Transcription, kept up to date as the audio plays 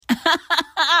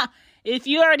If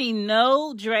you already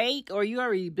know Drake or you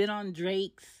already been on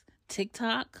Drake's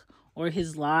TikTok or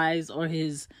his lives or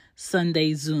his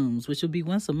Sunday Zooms, which will be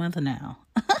once a month now.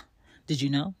 Did you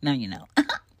know? Now you know.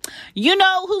 You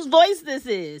know whose voice this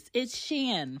is. It's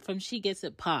Shan from She Gets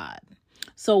It Pod.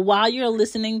 So while you're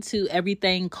listening to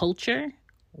Everything Culture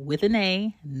with an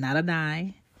A, not an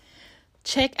I,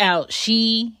 check out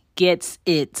She Gets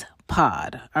It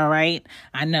Pod. All right.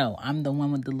 I know I'm the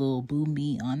one with the little boom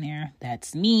beat on there.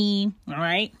 That's me. All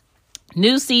right.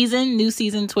 New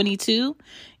season 22,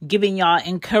 giving y'all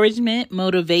encouragement,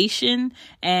 motivation,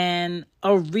 and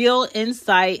a real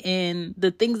insight in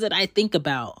the things that I think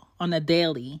about on a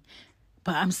daily,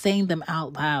 but I'm saying them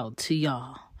out loud to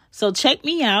y'all. So check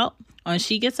me out on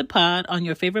She Gets a Pod on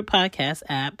your favorite podcast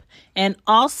app, and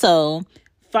also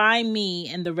find me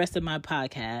and the rest of my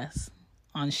podcasts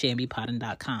on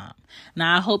shambypodden.com.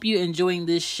 Now, I hope you're enjoying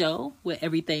this show with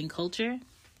Everything Culture.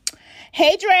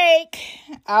 Hey, Drake,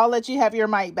 I'll let you have your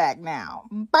mic back now.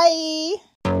 Bye.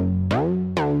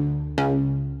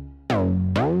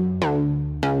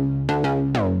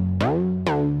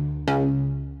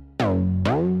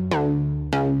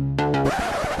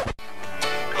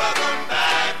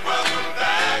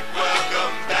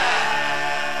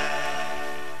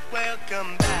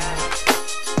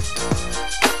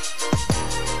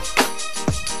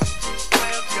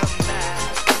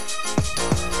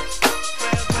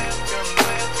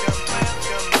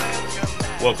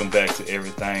 Welcome back to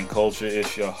Everything Culture.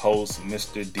 It's your host,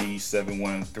 Mr.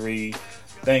 D713.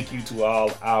 Thank you to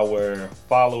all our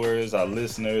followers, our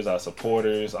listeners, our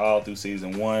supporters, all through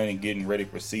season 1 and getting ready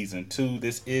for season 2.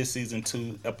 This is season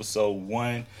 2, episode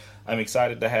 1. I'm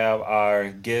excited to have our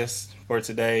guest for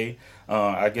today.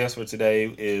 Our guest for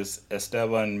today is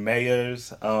Esteban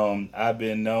Mayers. I've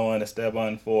been knowing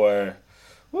Esteban for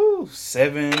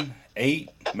 7, 8,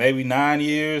 maybe 9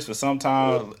 years. For some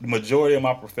time, the majority of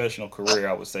my professional career,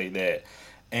 I would say that.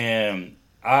 And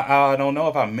I don't know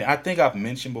if I think I've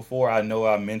mentioned before. I know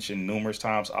I mentioned numerous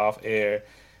times off air.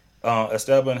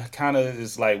 Esteban kind of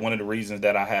is like one of the reasons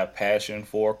that I have passion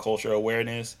for cultural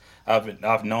awareness.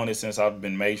 I've known it since I've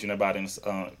been majoring about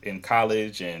in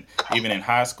college and even in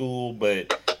high school.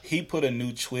 But he put a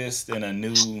new twist and a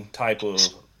new type of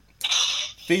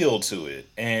feel to it,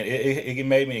 and it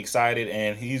made me excited.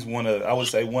 And he's one of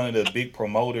the big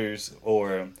promoters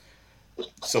or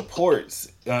supports,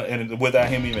 and without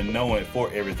him even knowing, for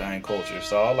Everything Culture.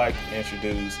 So I'd like to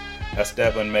introduce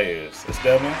Esteban Mayers.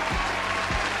 Esteban?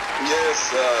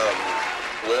 Yes,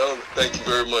 well, thank you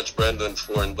very much, Brendan,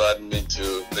 for inviting me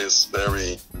to this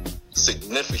very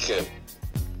significant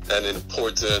and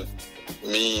important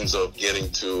means of getting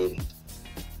to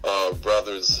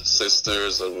brothers,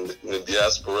 sisters, and the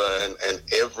diaspora, and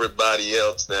everybody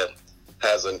else that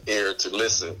has an ear to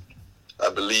listen. I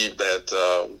believe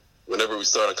that whenever we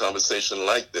start a conversation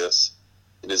like this,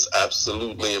 it is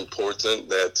absolutely important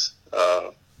that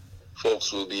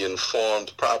folks will be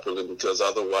informed properly, because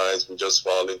otherwise we just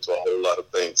fall into a whole lot of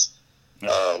things.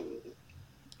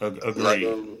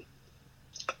 Agreed.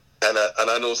 And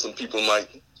I know some people might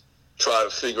try to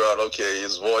figure out, okay,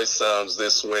 his voice sounds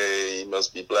this way, he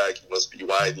must be black, he must be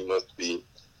white, he must be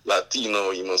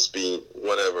Latino, he must be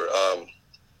whatever.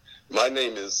 My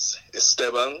name is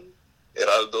Esteban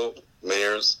Heraldo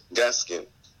Mayers Gaskin,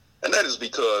 and that is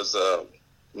because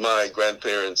my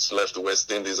grandparents left the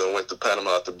West Indies and went to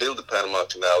Panama to build the Panama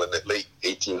Canal in the late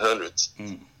 1800s.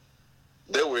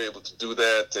 They were able to do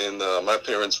that, and my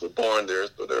parents were born there,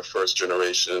 so they're first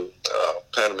generation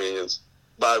Panamanians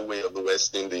by way of the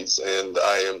West Indies, and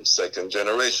I am second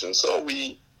generation. So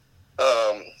we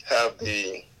have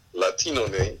the Latino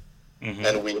name,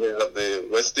 and we have the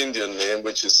West Indian name,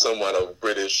 which is somewhat of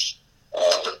British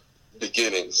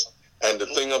beginnings. And the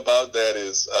thing about that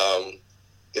is,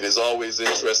 it is always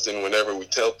interesting whenever we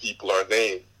tell people our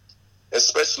name,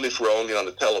 especially if we're only on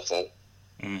the telephone.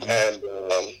 And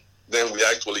then we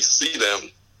actually see them,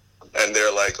 and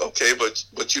they're like, okay,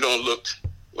 but you don't look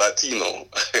Latino.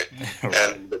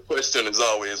 And the question is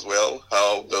always, well,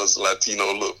 how does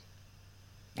Latino look?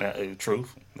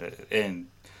 Truth. And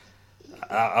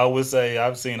I would say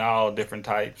I've seen all different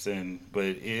types, but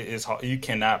it's hard. You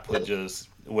cannot put just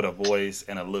with a voice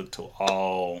and a look to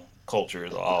all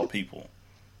cultures or all people.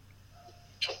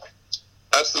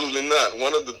 Absolutely not.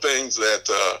 One of the things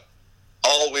that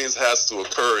always has to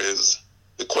occur is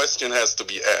the question has to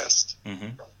be asked.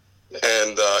 And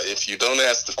if you don't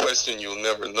ask the question, you'll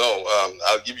never know.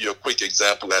 I'll give you a quick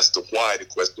example as to why the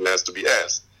question has to be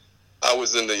asked. I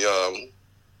was in a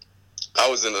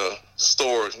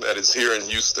store that is here in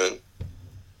Houston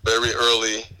very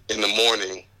early in the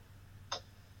morning,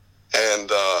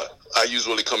 and I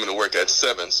usually come into work at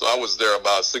 7, so I was there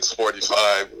about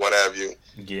 6:45, what have you.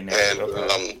 Getting And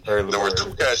early there were bird.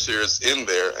 2 cashiers in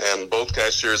there, and both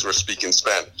cashiers were speaking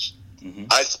Spanish. Mm-hmm.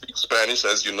 I speak Spanish,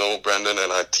 as you know, Brandon,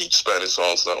 and I teach Spanish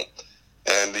also.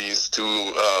 And these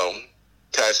 2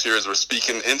 cashiers were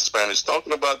speaking in Spanish,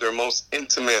 talking about their most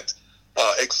intimate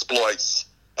exploits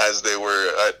as they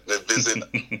were at the visit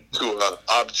to an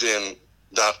Obgyn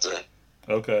doctor.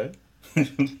 Okay.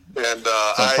 And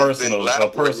a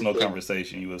personal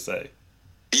conversation, you would say.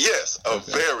 Yes, a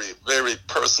very, very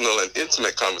personal and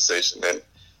intimate conversation. And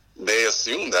they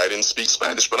assumed I didn't speak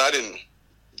Spanish, but I didn't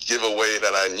give away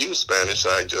that I knew Spanish.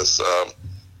 I just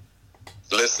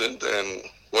listened, and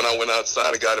when I went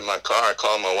outside, I got in my car, I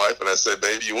called my wife, and I said,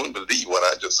 baby, you wouldn't believe what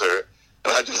I just heard.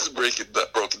 And I just broke it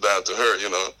down to her, you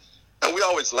know. And we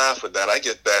always laugh at that. I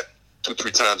get that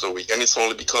 2-3 times a week, and it's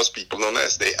only because people don't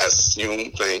ask. They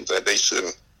assume things that they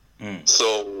shouldn't.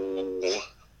 So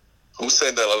who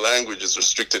said that a language is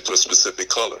restricted to a specific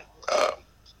color?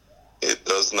 It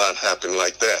does not happen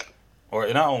like that.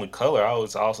 Or not only color, I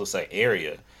would also say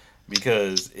area,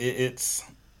 because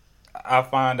I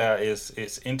find out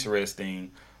it's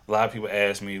interesting. A lot of people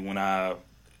ask me when I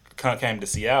came to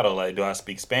Seattle, like, do I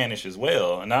speak Spanish as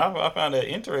well? And I found that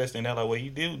interesting. They're like, well,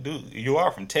 you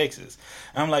are from Texas.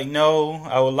 I'm like, no,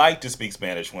 I would like to speak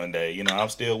Spanish one day. You know, I'm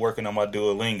still working on my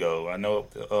Duolingo. I know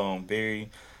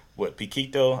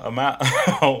Piquito amount,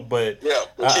 but yeah,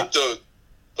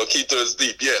 Piquito is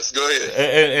deep. Yes, go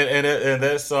ahead. And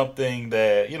that's something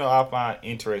that, you know, I find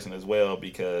interesting as well,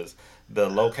 because the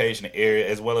location, the area,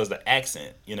 as well as the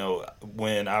accent. You know,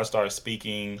 when I start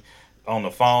speaking on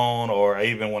the phone, or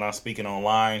even when I'm speaking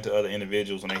online to other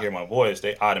individuals, when they hear my voice,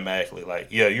 they automatically like,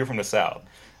 yeah, you're from the South.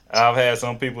 I've had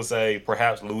some people say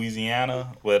perhaps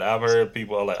Louisiana, but I've heard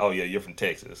people are like, oh yeah, you're from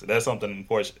Texas. That's something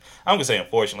unfortunate. I'm gonna say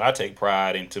unfortunately, I take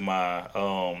pride into my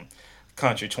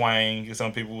country twang,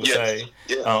 some people would say.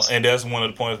 Yes. And that's one of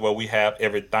the points where we have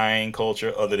everything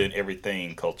culture other than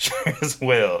everything culture as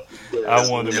well. I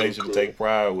wanted to make sure to take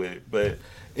pride with it. But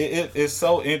it's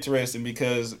so interesting,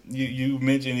 because you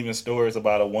mentioned even stories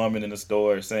about a woman in the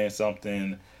store saying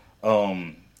something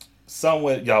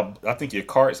somewhat, y'all, I think your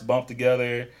carts bumped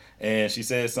together, and she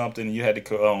said something, and you had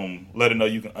to let her know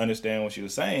you can understand what she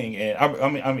was saying. And I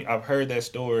mean I've heard that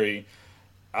story,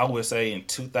 I would say in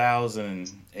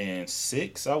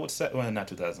 2006, I would say, well, not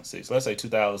 2006, let's say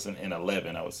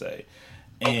 2011, I would say.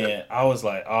 And I was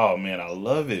like, oh man, I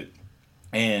love it.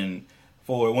 And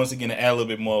for, once again, to add a little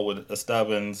bit more with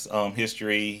Esteban's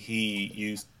history,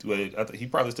 he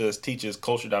probably still teaches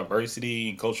cultural diversity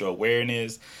and cultural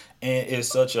awareness. And it's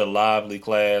such a lively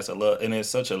class, and it's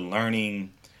such a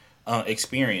learning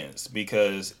experience,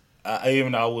 because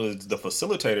even though I was the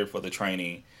facilitator for the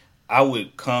training, I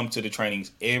would come to the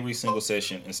trainings every single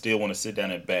session and still want to sit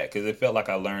down and back, because it felt like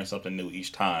I learned something new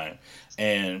each time.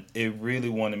 And it really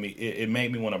it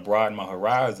made me want to broaden my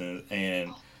horizons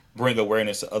and bring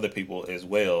awareness to other people as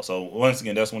well. So once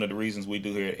again, that's one of the reasons we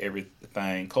do here at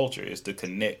Everything Culture, is to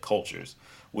connect cultures.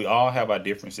 We all have our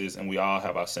differences and we all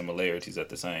have our similarities at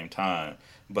the same time.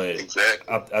 But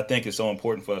exactly. I think it's so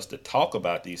important for us to talk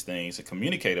about these things, to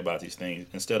communicate about these things,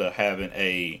 instead of having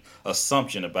a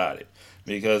assumption about it.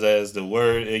 Because as the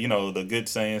word, you know, the good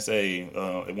saying say,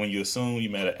 when you assume, you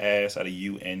made an ass out of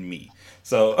you and me.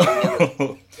 So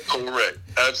correct.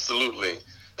 Absolutely.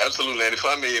 Absolutely. And if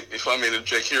I may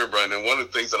interject here, Brandon, one of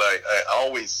the things that I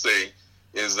always say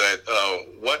is that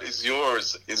what is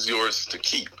yours to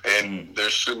keep. And there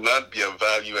should not be a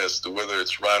value as to whether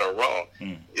it's right or wrong.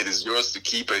 It is yours to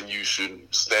keep, and you should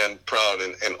stand proud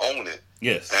and own it.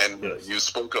 Yes. And you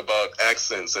spoke about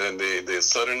accents, and the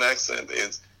Southern accent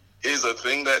is a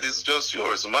thing that is just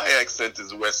yours. My accent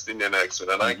is a West Indian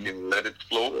accent, and I can let it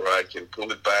flow, or I can pull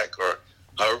it back, or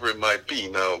however it might be.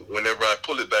 Now, whenever I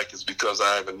pull it back, it's because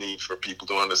I have a need for people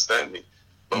to understand me.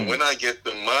 But when I get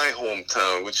to my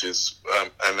hometown, which is,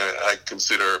 and I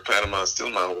consider Panama still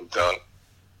my hometown.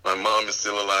 My mom is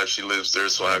still alive. She lives there,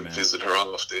 so I visit her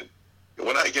often.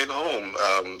 When I get home,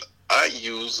 I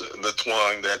use the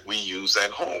twang that we use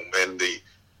at home, and the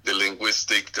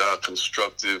linguistic,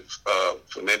 constructive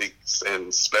phonetics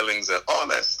and spellings and all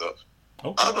that stuff.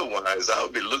 Okay. Otherwise, I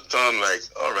would be looked on like,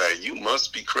 all right, you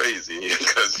must be crazy,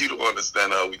 because you don't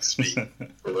understand how we speak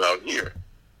around here.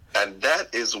 And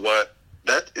that is one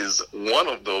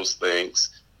of those things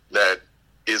that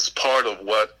is part of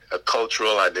what a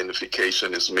cultural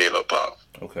identification is made up of.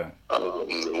 Okay.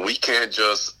 We can't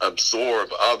just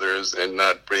absorb others and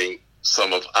not bring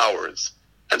some of ours.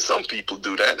 And some people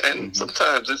do that, and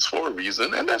sometimes it's for a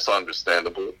reason, and that's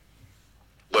understandable.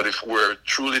 But if we're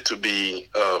truly to be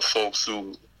folks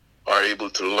who are able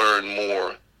to learn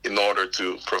more in order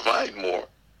to provide more,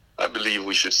 I believe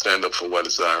we should stand up for what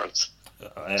is ours. So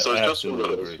it's just one of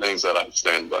those things that I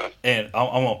stand by. And I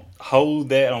won't hold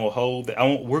that.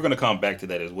 We're going to come back to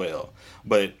that as well.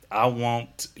 But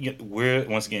we're,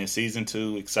 once again, season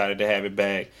 2, excited to have it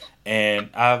back. And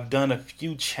I've done a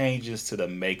few changes to the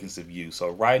makings of you.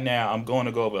 So right now, I'm going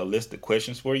to go over a list of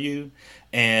questions for you.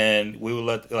 And we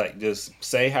will just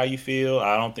say how you feel.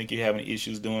 I don't think you have any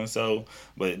issues doing so.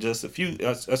 But just a few,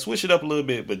 I switch it up a little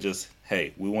bit. But just,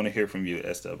 hey, we want to hear from you,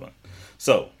 Esteban.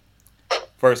 So,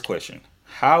 first question.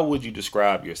 How would you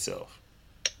describe yourself?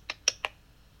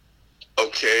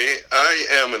 Okay, I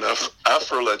am an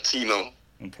Afro-Latino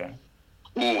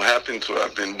who happened to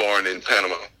have been born in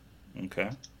Panama. Okay.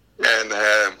 And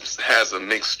has a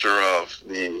mixture of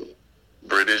the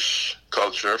British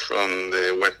culture from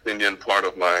the West Indian part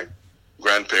of my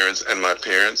grandparents and my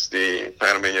parents, the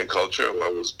Panamanian culture.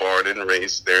 I was born and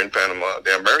raised there in Panama.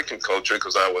 The American culture,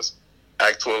 because I was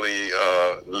actually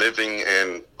living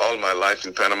in all my life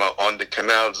in Panama on the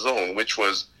Canal Zone, which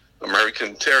was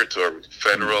American territory.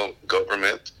 Federal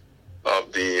government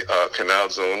of the Canal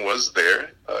Zone was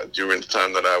there during the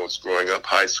time that I was growing up.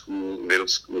 High school, middle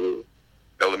school,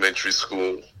 elementary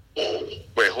school.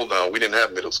 Wait, hold on. We didn't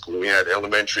have middle school. We had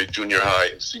elementary, junior high,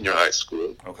 and senior high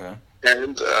school. Okay.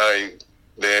 And I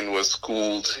then was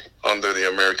schooled under the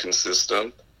American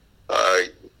system.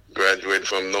 I graduated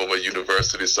from Nova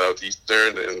University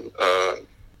Southeastern and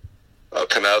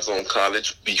Canal Zone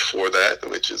College before that,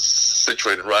 which is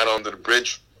situated right under the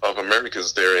Bridge of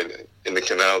Americas there in the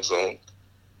Canal Zone.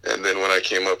 And then when I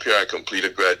came up here, I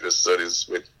completed graduate studies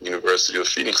with University of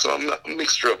Phoenix. So I'm a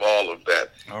mixture of all of that.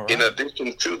 All right. In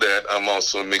addition to that, I'm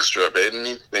also a mixture of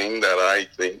anything that I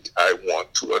think I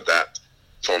want to adapt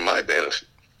for my benefit.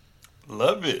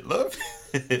 Love it.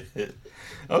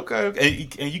 Okay.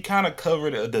 And you kind of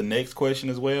covered the next question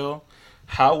as well.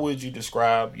 How would you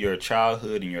describe your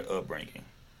childhood and your upbringing?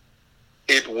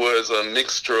 It was a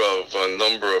mixture of a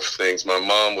number of things. My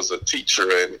mom was a teacher,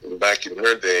 and back in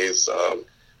her days,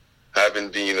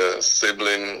 having been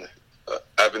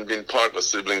part of a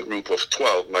sibling group of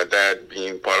 12, my dad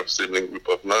being part of a sibling group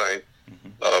of 9,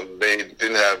 they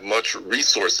didn't have much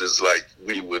resources like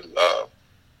we would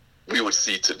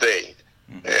see today.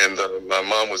 And my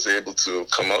mom was able to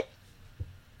come up,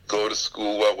 go to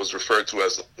school, what was referred to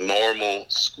as normal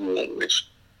school, which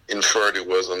inferred it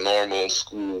was a normal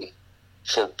school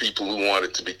for people who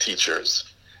wanted to be teachers.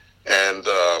 And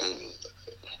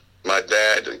my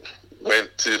dad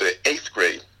went to the 8th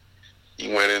grade. He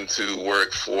went into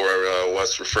work for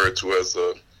what's referred to as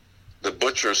the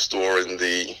butcher store in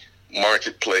the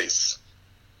marketplace.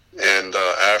 And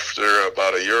after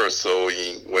about a year or so,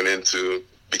 he went into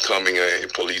becoming a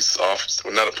police officer,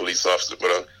 well, not a police officer, but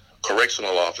a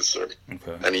correctional officer.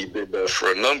 Okay. And he did that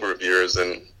for a number of years,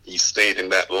 and he stayed in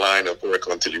that line of work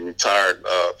until he retired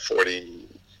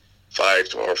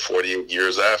 45 or 48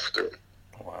 years after.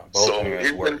 Wow. So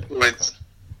his influence,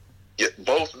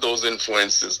 both of those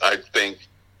influences, I think,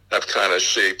 have kind of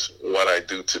shaped what I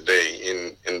do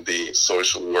today in the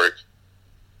social work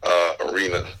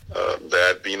arena.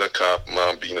 Dad being a cop,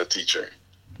 mom being a teacher.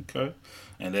 Okay.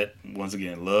 And that, once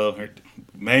again, love.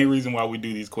 Main reason why we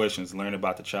do these questions, learn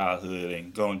about the childhood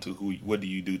and go into what do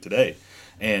you do today.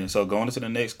 And so going into the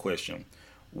next question,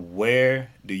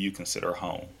 where do you consider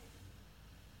home?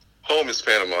 Home is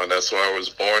Panama. That's where I was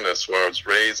born. That's where I was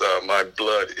raised. My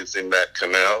blood is in that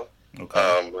canal.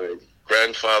 Okay. My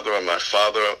grandfather and my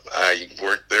father, I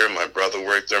worked there. My brother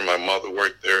worked there. My mother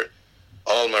worked there.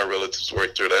 All my relatives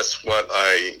worked there. That's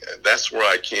where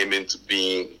I came into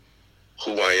being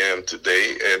who I am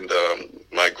today. And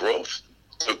my growth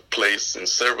took place in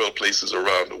several places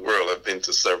around the world. I've been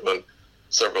to several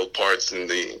parts in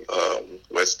the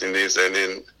West Indies and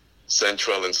in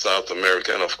Central and South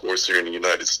America, and of course here in the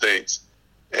United States.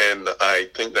 And I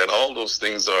think that all those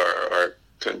things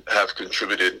have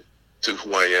contributed to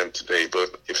who I am today.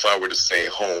 But if I were to say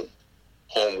home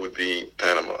would be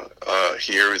Panama.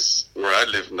 Here is where I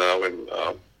live now, and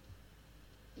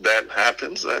that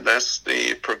happens. That's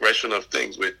the progression of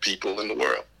things with people in the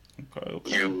world. Okay.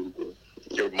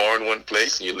 You're born one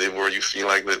place and you live where you feel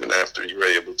like living after you're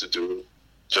able to do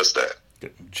just that.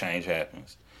 Change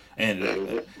happens. And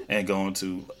going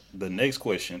to the next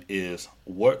question is,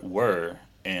 what were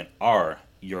and are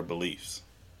your beliefs?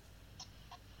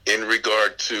 In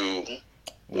regard to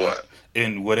what?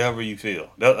 In whatever you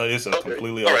feel. It's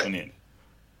completely open-ended.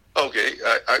 Okay.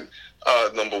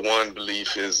 Number one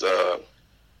belief is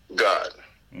God.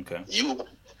 Okay. You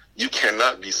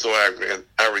cannot be so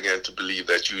arrogant to believe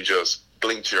that you just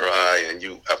blinked your eye and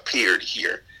you appeared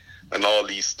here and all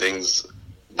these things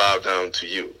bow down to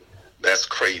you. that's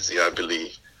crazy, I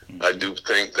believe. I do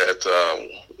think that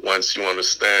once you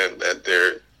understand that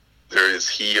there is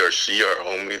he or she or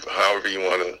however you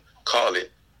want to call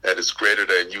it, that is greater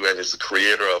than you and is the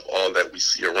creator of all that we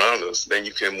see around us, then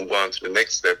you can move on to the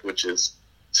next step, which is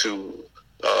to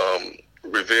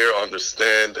revere,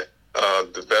 understand,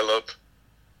 develop,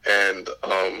 and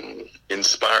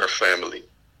inspire family.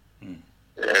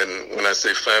 And when I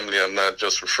say family, I'm not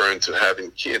just referring to having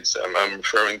kids. I'm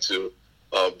referring to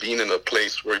being in a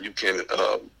place where you can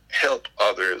help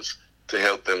others to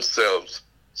help themselves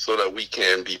so that we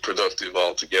can be productive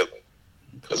all together.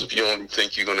 Because if you only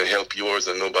think you're going to help yours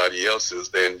and nobody else's,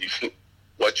 then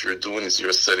what you're doing is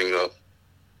you're setting up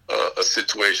a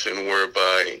situation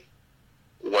whereby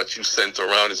what you sent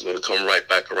around is going to come right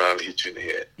back around and hit you in the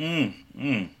head.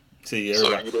 See,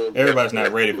 everybody's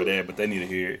not ready for that, but they need to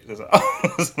hear it.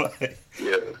 It's like,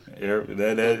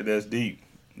 that's deep.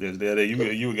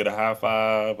 You would get a high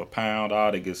five, a pound,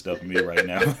 all that good stuff from me right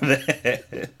now.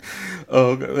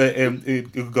 Okay,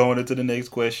 and going into the next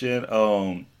question,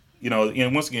 and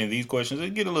once again, these questions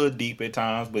they get a little deep at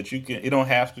times, but it don't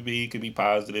have to be. It could be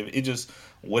positive. It just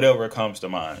whatever comes to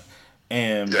mind.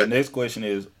 And the next question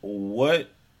is, what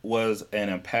was an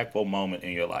impactful moment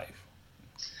in your life?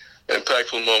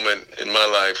 Impactful moment in my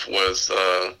life was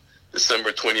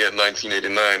December 20th,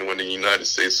 1989, when the United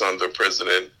States under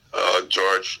President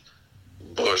George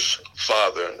Bush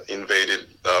father invaded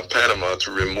Panama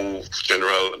to remove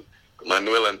General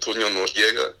Manuel Antonio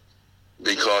Noriega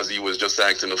because he was just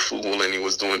acting a fool and he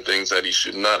was doing things that he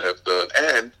should not have done.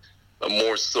 And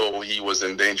more so, he was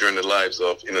endangering the lives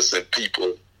of innocent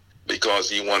people because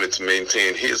he wanted to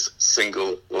maintain his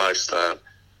single lifestyle.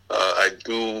 I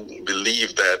do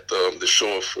believe that the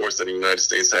show of force that the United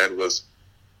States had was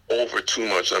over too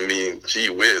much. I mean, gee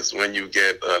whiz, when you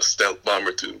get a stealth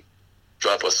bomber to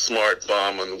drop a smart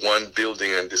bomb on one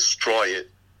building and destroy it,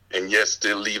 and yet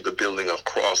still leave the building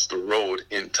across the road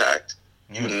intact,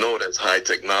 you know that's high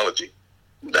technology.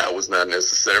 That was not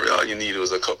necessary. All you needed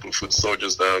was a couple of foot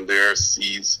soldiers down there,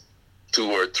 seize 2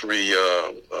 or 3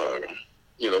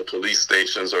 police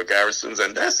stations or garrisons,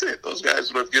 and that's it. Those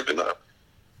guys would have given up.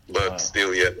 But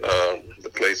still yet, the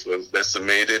place was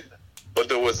decimated. But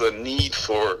there was a need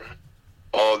for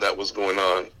all that was going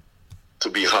on to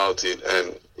be halted,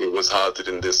 and it was halted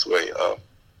in this way.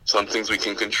 Some things we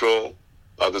can control,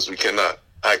 others we cannot.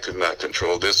 I could not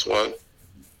control this one,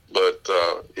 but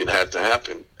it had to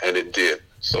happen, and it did.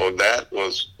 So that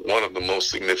was one of the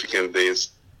most significant days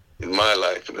in my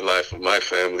life, in the life of my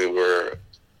family, where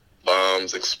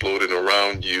bombs exploded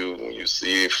around you. You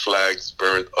see flags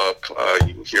burnt up.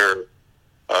 You hear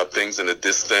things in the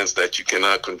distance that you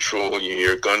cannot control. You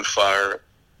hear gunfire.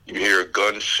 You hear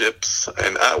gunships.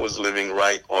 And I was living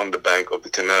right on the bank of the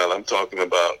canal. I'm talking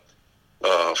about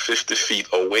 50 feet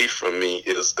away from me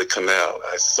is the canal.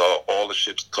 I saw all the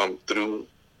ships come through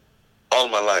all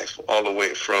my life, all the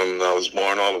way from I was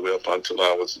born all the way up until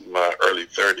I was in my early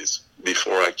 30s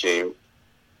before I came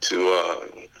to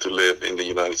live in the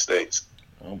United States.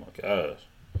 Oh my gosh!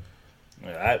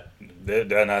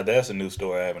 Now that's a new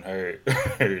story I haven't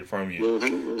heard from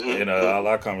you. All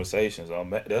our conversations.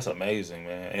 That's amazing,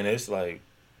 man. And it's like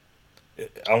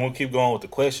I want to keep going with the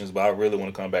questions, but I really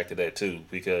want to come back to that too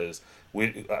because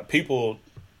people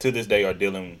to this day are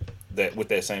dealing with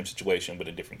that same situation, but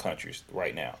in different countries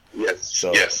right now. Yes.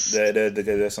 So yes.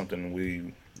 That's something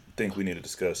we think we need to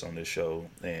discuss on this show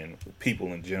and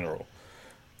people in general.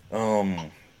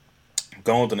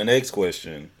 Going to the next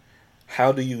question,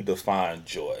 how do you define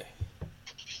joy?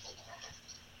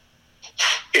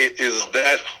 It is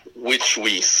that which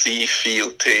we see,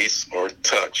 feel, taste, or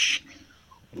touch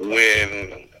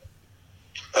when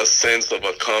a sense of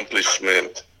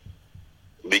accomplishment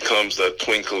becomes a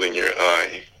twinkle in your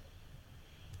eye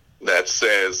that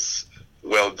says,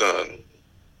 well done.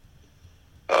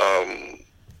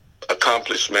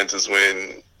 Accomplishment is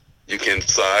when you can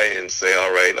sigh and say,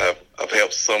 all right, I've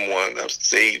helped someone, I've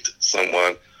saved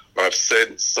someone, or I've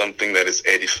said something that is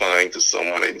edifying to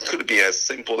someone. It could be as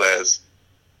simple as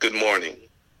good morning.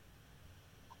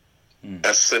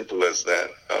 As simple as that.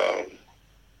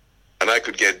 And I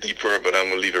could get deeper, but I'm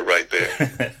going to leave it right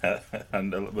there.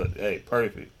 But hey,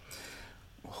 perfect.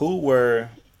 Who were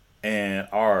and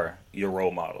are your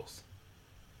role models?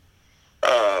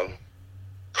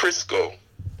 Crisco.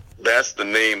 That's the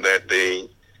name that they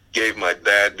gave my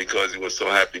dad because he was so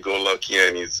happy-go-lucky,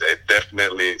 and he's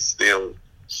definitely still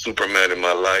Superman in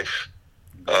my life.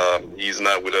 He's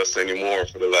not with us anymore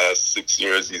for the last 6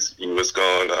 years. He was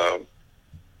gone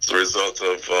as a result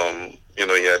of,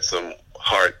 he had some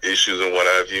heart issues and what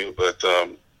have you, but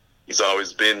he's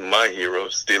always been my hero,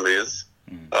 still is.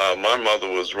 My mother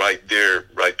was right there,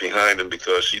 right behind him,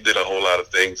 because she did a whole lot of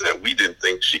things that we didn't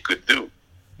think she could do.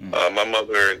 My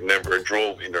mother never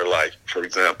drove in her life, for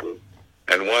example.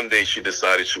 And one day she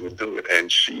decided she would do it,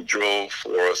 and she drove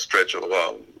for a stretch of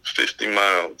 50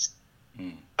 miles.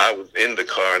 I was in the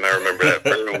car, and I remember that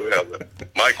very well.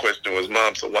 My question was,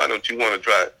 Mom, so why don't you want to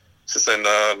drive? She said,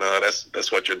 no,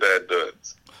 that's what your dad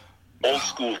does. Old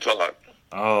school talk.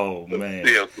 Oh, man.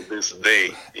 Still to this day,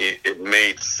 it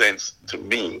made sense to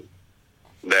me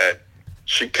that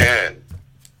she can,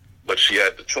 but she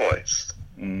had the choice.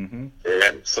 Mm-hmm.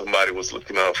 And somebody was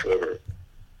looking out for her.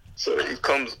 So it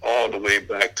comes all the way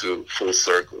back to full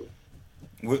circle.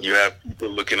 You have people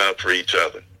looking out for each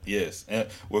other. Yes, and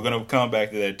we're going to come back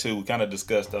to that too. We kind of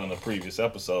discussed on the previous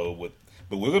episode,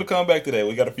 but we're going to come back to that.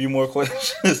 We got a few more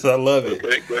questions. I love it.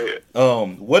 Okay, go ahead.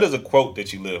 What is a quote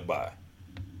that you live by?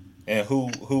 And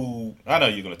who I know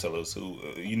you're going to tell us who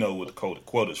you know what the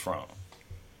quote is from.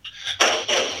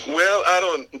 Well, I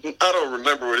don't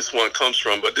remember where this one comes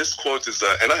from, but this quote is,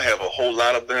 and I have a whole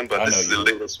lot of them, but this is the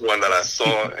latest one that I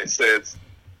saw. It says,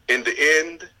 "In the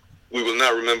end, we will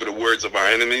not remember the words of our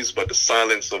enemies, but the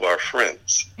silence of our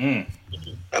friends." And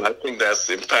I think that's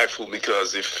impactful,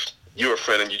 because if you're a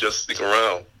friend and you just stick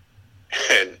around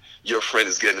and your friend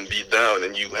is getting beat down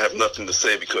and you have nothing to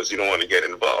say because you don't want to get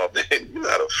involved, then you're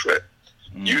not a friend.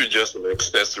 You're just an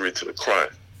accessory to the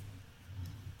crime.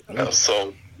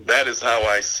 So that is how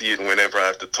I see it whenever I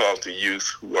have to talk to youth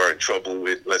who are in trouble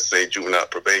with, let's say, juvenile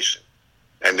probation.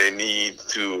 And they need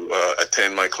to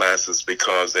attend my classes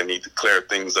because they need to clear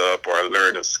things up or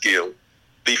learn a skill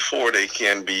before they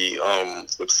can be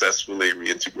successfully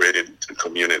reintegrated into the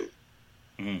community.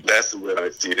 That's the way I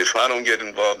see it. If I don't get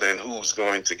involved, then who's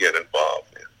going to get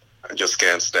involved? I just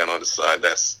can't stand on the side.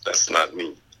 That's not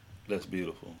me. That's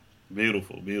beautiful.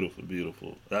 Beautiful.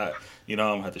 I'm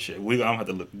gonna have to share. I'm gonna have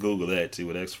to Google that, see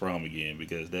where that's from again,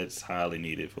 because that's highly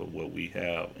needed for what we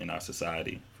have in our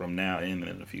society from now and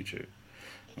in the future.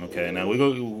 Okay, now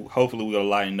hopefully we're gonna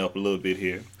lighten up a little bit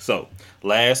here. So,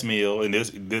 last meal, and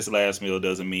this last meal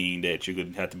doesn't mean that you're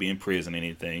gonna have to be in prison or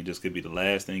anything. It just could be the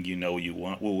last thing you know you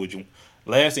want.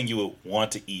 Last thing you would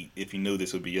want to eat if you knew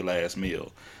this would be your last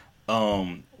meal.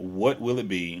 What will it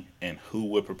be, and who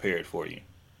would prepare it for you?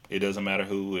 It doesn't matter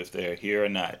who, if they're here or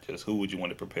not. Just who would you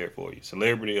want to prepare for you?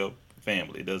 Celebrity or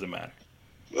family, it doesn't matter.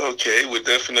 Okay, it would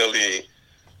definitely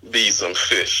be some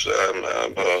fish.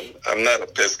 I'm not a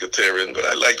pescatarian, but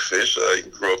I like fish. I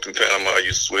grew up in Panama.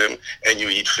 You swim and you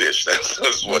eat fish.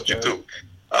 That's what you do.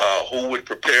 Who would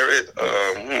prepare it?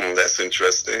 That's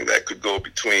interesting. That could go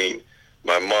between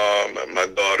my mom, my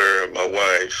daughter, my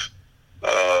wife.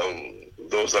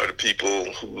 Those are the people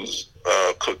whose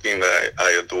cooking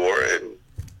I adore, and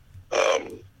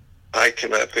I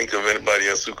cannot think of anybody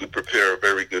else who could prepare a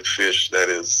very good fish that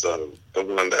is the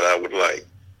one that I would like.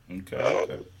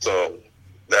 Okay. So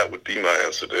that would be my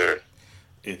answer there.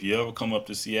 If you ever come up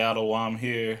to Seattle while I'm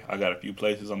here, I got a few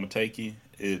places I'm gonna take you.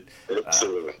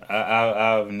 Absolutely.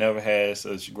 I've never had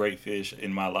such great fish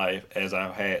in my life as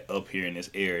I've had up here in this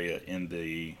area in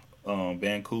the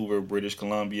Vancouver, British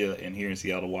Columbia, and here in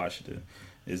Seattle, Washington.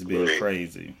 It's been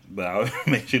crazy, but I'll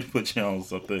make sure to put you on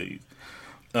some things.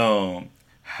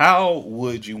 How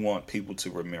would you want people to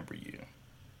remember you?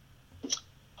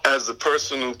 As the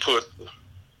person who put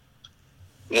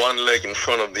one leg in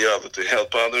front of the other to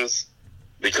help others,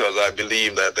 because I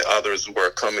believe that the others who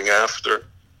are coming after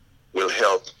will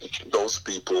help those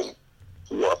people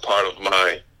who are part of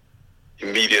my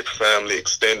immediate family,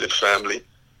 extended family,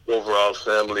 overall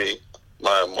family,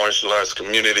 my martial arts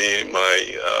community,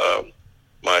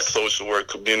 my social work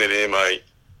community, my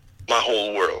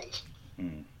whole world.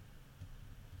 Okay,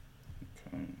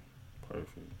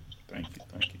 perfect.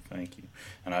 Thank you.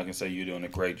 And I can say you're doing a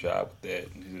great job with that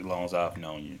as long as I've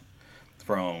known you.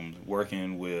 From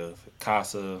working with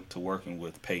CASA to working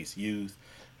with Pace Youth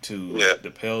to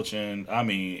the Pelchin. I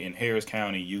mean, in Harris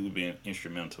County, you've been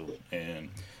instrumental, and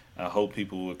I hope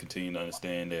people will continue to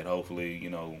understand that. Hopefully,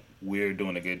 we're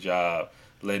doing a good job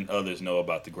letting others know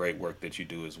about the great work that you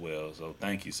do as well. So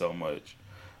thank you so much.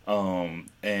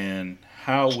 And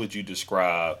how would you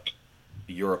describe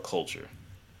your culture?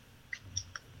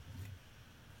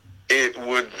 It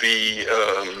would be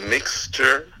a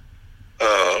mixture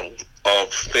of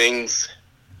things,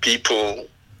 people,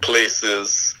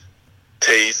 places,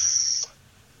 tastes,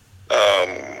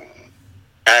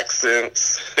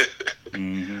 accents,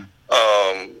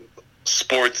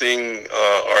 sporting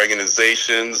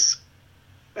organizations,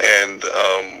 and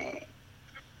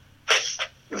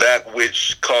that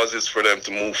which causes for them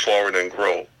to move forward and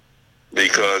grow.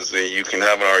 Because you can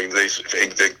have an organization.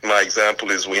 My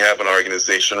example is we have an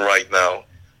organization right now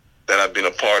that I've been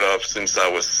a part of since I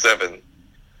was 7.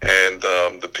 And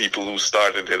the people who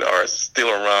started it are still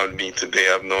around me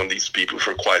today. I've known these people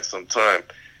for quite some time.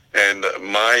 And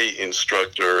my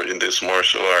instructor in this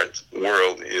martial arts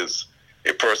world is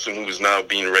a person who is now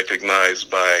being recognized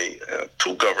by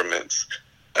 2 governments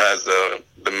as the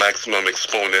maximum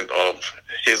exponent of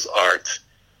his art.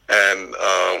 And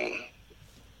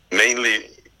mainly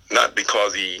not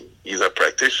because he's a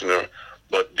practitioner,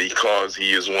 but because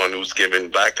he is one who's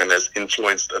given back and has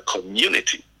influenced a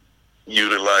community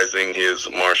utilizing his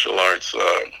martial arts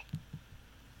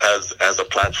as a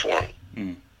platform.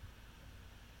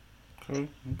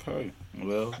 Okay.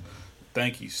 Well,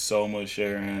 thank you so much,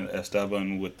 Sharon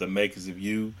Esteban, with the Makers of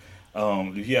You.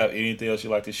 If you have anything else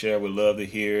you'd like to share, we'd love to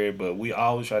hear it. But we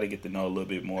always try to get to know a little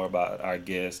bit more about our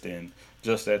guest and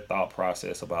just that thought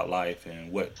process about life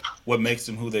and what makes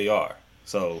them who they are.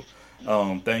 So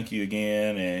thank you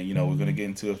again. And, we're going to get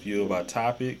into a few of our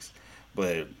topics,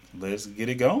 but let's get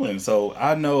it going. So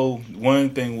I know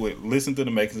one thing with listen to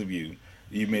the Makers of You,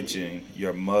 you mentioned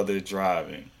your mother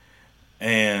driving.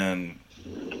 And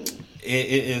it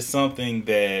is something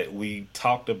that we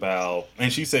talked about,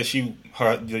 and she said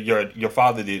your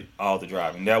father did all the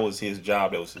driving. That was his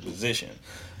job. That was his position.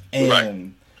 And right.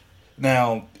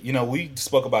 Now, we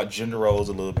spoke about gender roles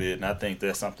a little bit, and I think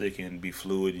that's something that can be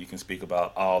fluid. You can speak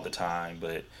about all the time.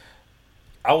 But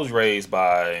I was raised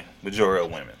by majority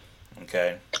of women.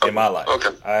 Okay, in my life,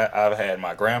 I've had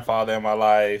my grandfather in my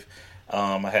life.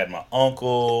 I had my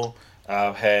uncle.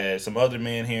 I've had some other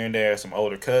men here and there, some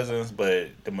older cousins, but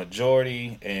the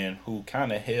majority and who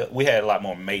kind of helped, we had a lot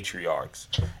more matriarchs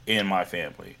in my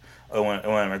family.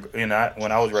 When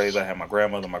I was raised, I had my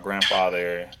grandmother, my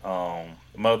grandfather,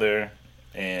 mother,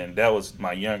 and that was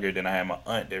my younger. Then I had my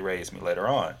aunt that raised me later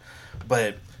on.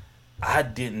 But I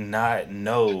did not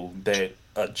know that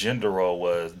a gender role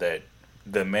was that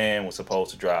the man was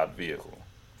supposed to drive the vehicle.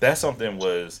 That something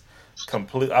was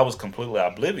I was completely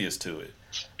oblivious to it.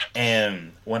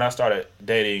 And when I started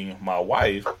dating my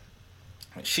wife,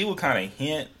 she would kind of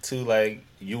hint to like,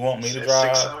 you want me to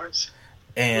drive? 6 hours?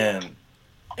 And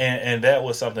that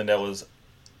was something that was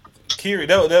curious.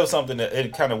 That was something that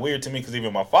it kind of weird to me, because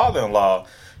even my father-in-law,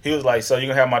 he was like, so you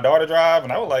gonna have my daughter drive?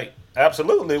 And I was like,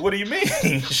 absolutely. What do you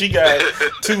mean? She got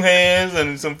 2 hands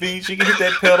and some feet. She can hit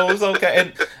that pedal. It's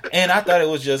okay. And I thought it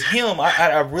was just him.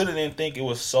 I really didn't think it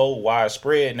was so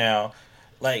widespread now.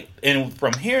 Like, and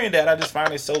from hearing that, I just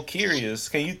find it so curious.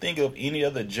 Can you think of any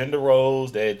other gender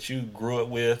roles that you grew up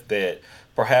with that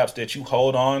perhaps that you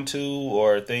hold on to,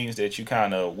 or things that you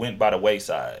kind of went by the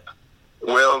wayside?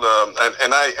 Well,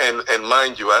 and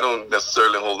mind you, I don't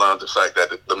necessarily hold on to the fact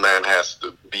that the man has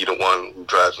to be the one who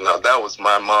drives. Now, that was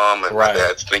my mom and my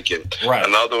dad's thinking. Right.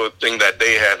 Another thing that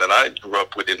they had that I grew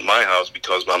up with in my house,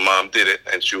 because my mom did it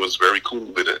and she was very cool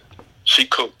with it, she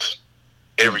cooked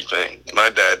everything. My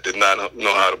dad did not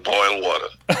know how to boil water.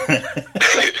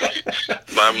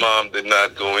 My mom did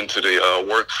not go into the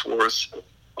workforce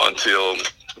until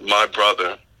my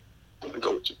brother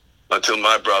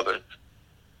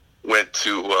went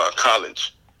to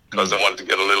college, because I wanted to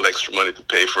get a little extra money to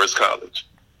pay for his college.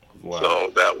 Wow. So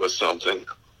that was something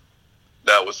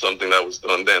that was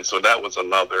done then. So that was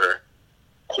another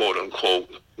quote unquote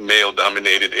male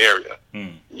dominated area.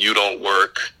 You don't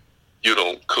work, you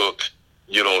don't cook,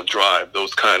 you don't drive,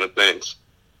 those kind of things.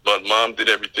 But mom did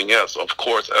everything else. Of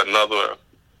course, another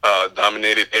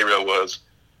dominated area was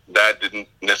dad didn't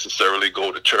necessarily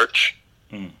go to church.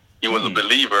 He was a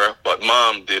believer, but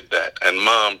mom did that, and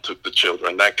mom took the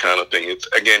children, that kind of thing. It's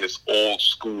old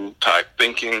school type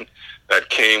thinking that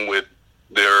came with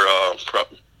their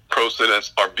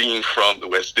procedents or being from the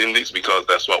West Indies, because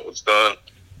that's what was done.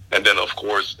 And then, of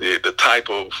course, the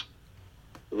type of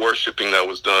worshiping that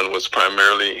was done was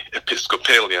primarily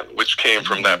Episcopalian, which came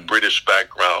from that British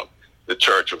background, the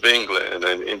Church of England,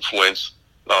 and influenced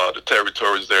the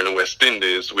territories there in the West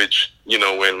Indies, which,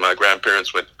 when my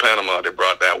grandparents went to Panama, they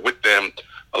brought that with them,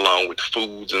 along with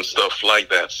foods and stuff like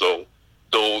that. So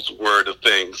those were the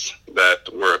things that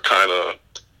were kind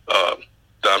of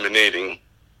dominating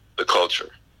the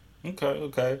culture.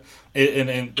 Okay.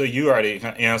 And you already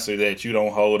answered that you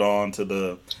don't hold on to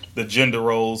the gender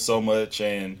roles so much.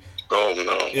 And no.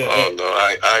 I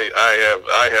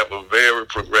have a very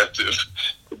progressive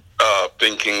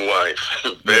thinking wife,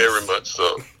 very much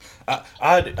so.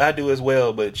 I do as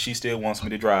well, but she still wants me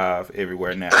to drive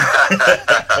everywhere now.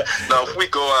 Now, if we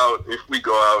go out,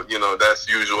 that's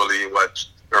usually what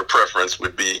her preference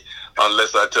would be.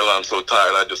 Unless I tell her I'm so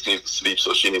tired, I just need to sleep,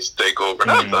 so she needs to take over.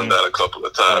 And I've done that a couple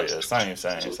of times. Oh, yeah, same.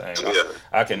 Yeah.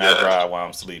 I cannot drive while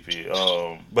I'm sleepy.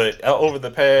 But over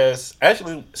the past,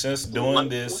 actually, since doing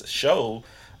this show,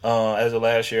 as of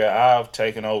last year, I've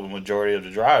taken over majority of the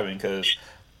driving because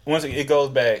once it goes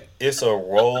back, it's a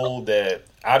role that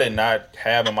I did not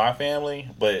have in my family,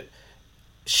 but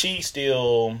she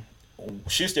still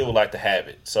would like to have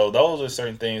it. So those are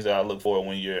certain things that I look for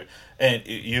when you're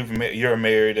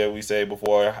married. That we say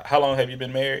before. How long have you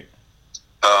been married?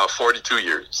 42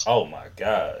 years. Oh my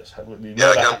gosh! Yeah, let me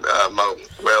tell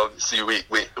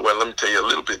you a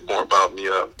little bit more about me.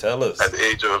 Tell us. At the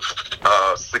age of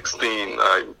 16,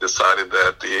 I decided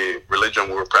that the religion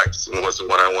we were practicing wasn't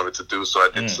what I wanted to do, so I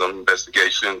did some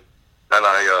investigation, and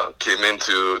I came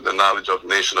into the knowledge of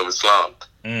Nation of Islam.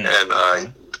 And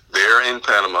there in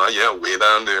Panama, way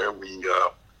down there,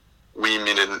 we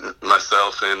meaning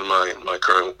myself and my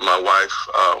wife,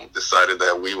 decided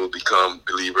that we will become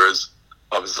believers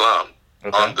of Islam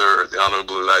under the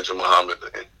Honorable Elijah Muhammad.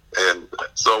 And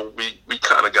so we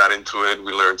kind of got into it.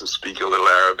 We learned to speak a little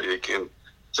Arabic and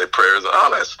say prayers and all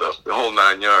that stuff, the whole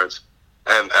 9 yards.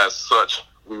 And as such,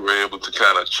 we were able to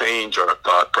kind of change our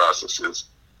thought processes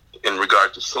in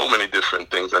regard to so many different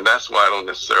things. And that's why I don't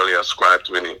necessarily ascribe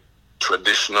to any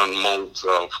traditional modes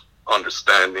of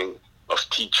understanding, of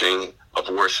teaching, of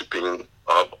worshiping,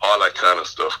 of all that kind of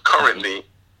stuff. Currently,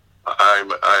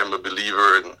 I'm a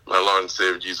believer in my Lord and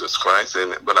Savior Jesus Christ,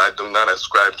 but I do not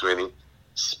ascribe to any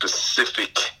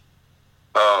specific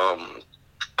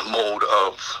mode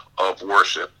of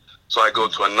worship. So I go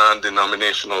to a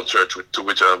non-denominational church to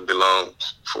which I've belonged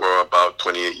for about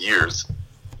 28 years.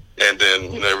 And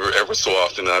then, every so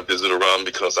often I visit around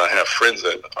because I have friends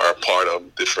that are part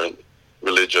of different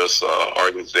religious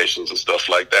organizations and stuff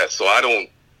like that. So I don't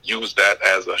use that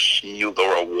as a shield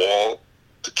or a wall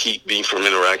to keep me from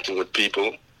interacting with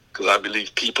people, because I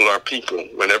believe people are people.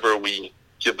 Whenever we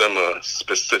give them a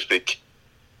specific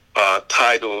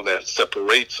title that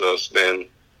separates us, then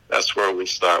that's where we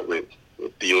start with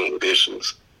dealing with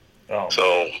issues.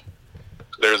 So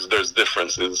there's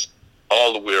differences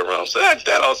all the way around. So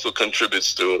that also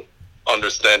contributes to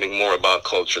understanding more about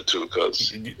culture too,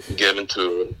 because you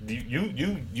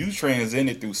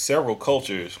transcended through several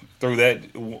cultures through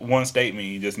that one statement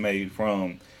you just made,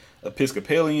 from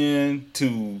Episcopalian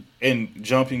and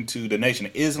jumping to the Nation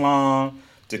of Islam,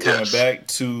 to coming back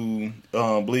to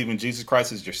believing Jesus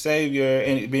Christ is your Savior,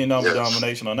 and it being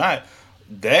non-denominational or not.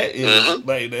 That is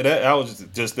like that. I was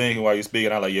just thinking while you're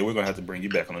speaking, I'm like, we're gonna have to bring you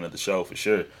back on another show for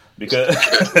sure, because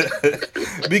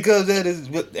because that is,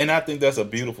 and I think that's a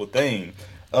beautiful thing,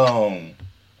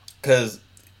 because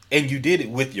you did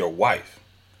it with your wife.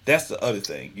 That's the other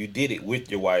thing. You did it with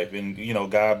your wife, and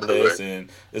God bless, and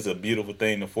it's a beautiful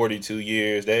thing. The 42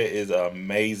 years, that is an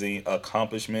amazing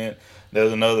accomplishment.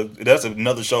 That's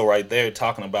another show right there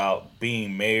talking about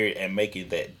being married and making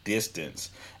that distance,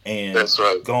 and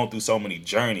going through so many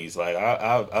journeys. Like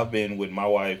I've been with my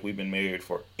wife. We've been married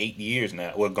for 8 years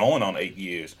now. We're going on 8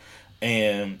 years,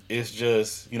 and it's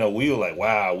just we were like,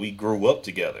 wow, we grew up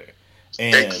together.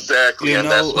 And, exactly, and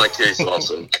that's my case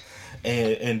also.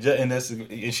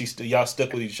 Y'all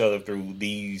stuck with each other through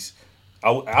these,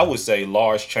 I would say,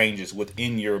 large changes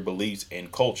within your beliefs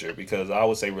and culture, because I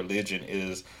would say religion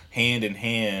is hand in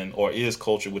hand, or is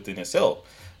culture within itself.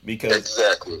 Because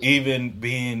even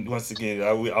being, once again,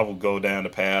 I will go down the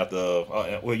path of,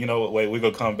 we're going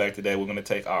to come back today. We're going to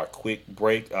take our quick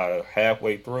break,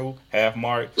 halfway through, half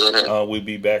mark. We'll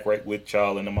be back right with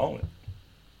y'all in a moment.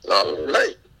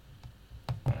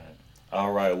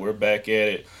 All right, we're back at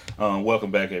it.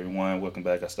 Welcome back, everyone. Welcome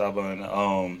back, Esteban.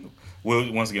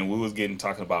 We was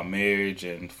talking about marriage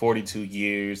and 42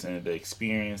 years and the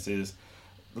experiences.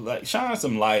 Like, shine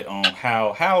some light on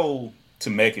how to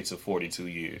make it to 42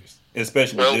 years,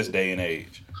 especially this day and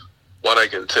age. What I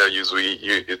can tell you is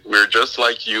we're just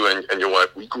like you and your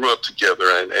wife. We grew up together,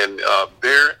 and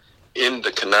there in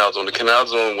the Canal Zone. The Canal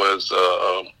Zone was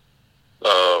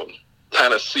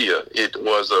Panacea. It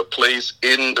was a place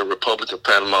in the Republic of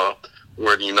Panama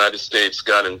where the United States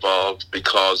got involved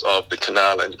because of the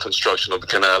canal and the construction of the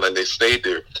canal, and they stayed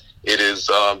there. It is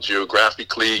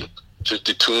geographically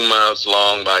 52 miles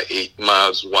long by 8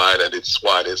 miles wide at its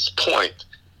widest point.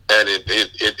 And it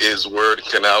is where the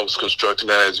canal was constructed.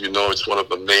 And as you know, it's one of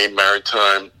the main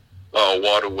maritime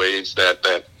waterways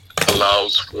that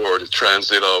allows for the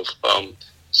transit of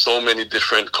so many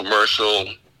different commercial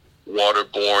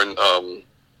waterborne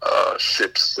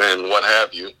ships and what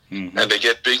have you. And they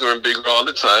get bigger and bigger all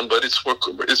the time, but it's for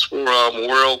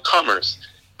world commerce.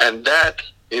 And that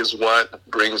is what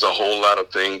brings a whole lot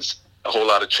of things, a whole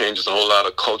lot of changes, a whole lot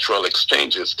of cultural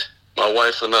exchanges. My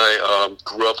wife and I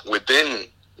grew up within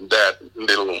that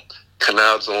little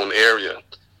Canal Zone area,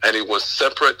 and it was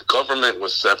separate. The government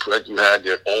was separate. You had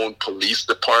your own police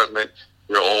department,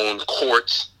 your own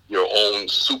courts, your own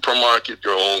supermarket,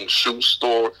 your own shoe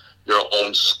store, your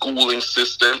own schooling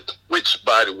system, which,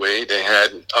 by the way, they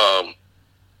had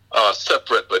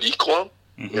separate but equal.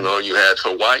 Mm-hmm. You know, you had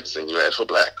for whites and you had for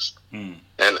blacks. Mm.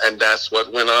 And that's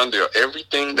what went on there.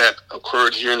 Everything that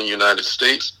occurred here in the United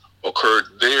States occurred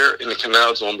there in the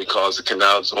Canal Zone because the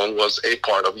Canal Zone was a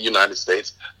part of the United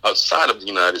States outside of the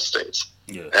United States.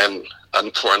 Yeah.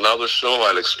 And for another show,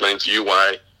 I'll explain to you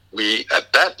why we,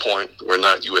 at that point, were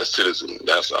not U.S. citizens.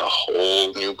 That's a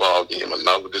whole new ballgame,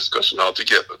 another discussion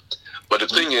altogether. But the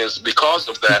thing is, because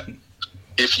of that,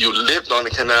 if you lived on the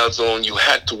Canal Zone, you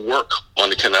had to work on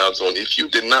the Canal Zone. If you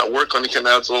did not work on the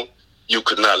Canal Zone, you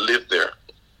could not live there.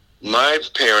 My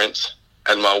parents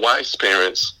and my wife's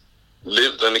parents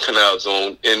lived on the Canal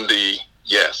Zone in the,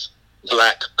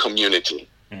 black community.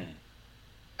 Mm.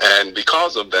 And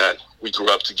because of that, we grew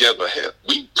up together.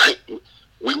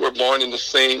 We were born in the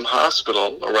same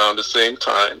hospital around the same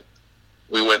time.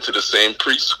 We went to the same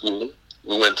preschool.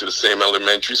 We went to the same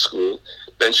elementary school.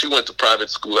 Then she went to private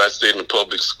school. I stayed in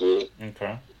public school.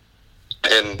 Okay.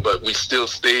 But we still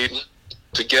stayed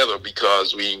together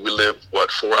because we lived,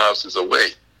 4 houses away.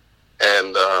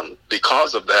 And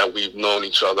because of that, we've known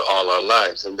each other all our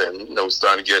lives. And then, we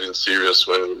started getting serious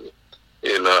when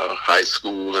in high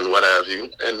school and what have you.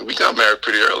 And we got married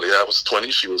pretty early. I was 20,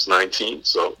 she was 19.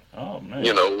 So,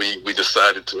 we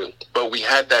decided to. But we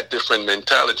had that different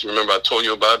mentality. Remember I told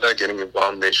you about that, getting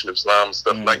involved in Nation of Islam and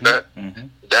stuff like that? Mm-hmm.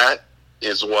 That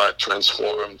is what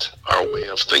transformed our way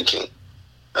of thinking.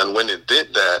 And when it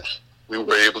did that, we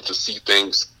were able to see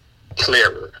things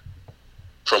clearer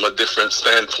from a different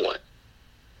standpoint.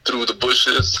 Through the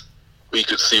bushes, we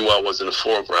could see what was in the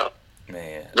foreground.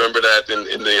 Man. Remember that in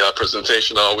the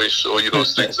presentation, I always show you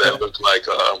those things that look like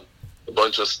a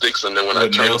bunch of sticks, and then when I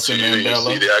turn to you, you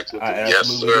see the actual thing. Yes,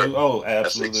 sir. Do. Oh, absolutely.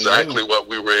 That's exactly what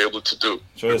we were able to do.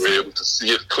 We were able to see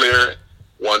it clear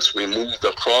once we moved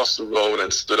across the road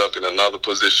and stood up in another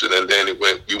position, and then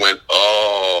we went,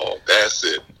 oh, that's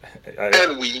it.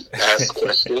 And we asked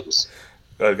questions.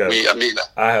 Okay.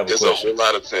 I have there's a whole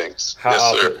lot of things. How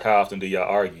often do y'all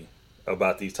argue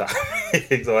about these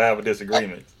topics or have a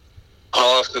disagreement?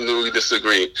 How often do we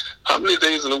disagree? How many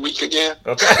days in a week again?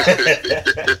 Okay.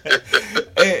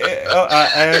 I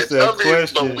asked that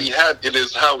question. But it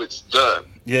is how it's done.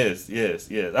 Yes.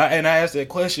 I asked that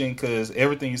question because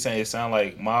everything you're saying, it sounds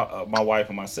like my wife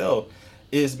and myself,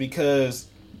 is because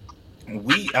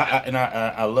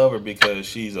I love her because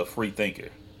she's a free thinker.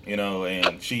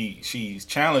 And she's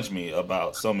challenged me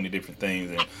about so many different things,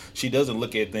 and she doesn't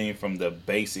look at things from the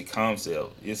basic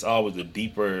concept. It's always a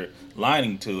deeper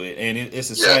lining to it, and it's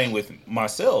the same with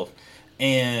myself.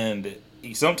 And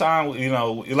sometimes,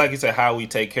 like you said, how we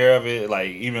take care of it. Like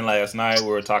even last night, we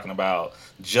were talking about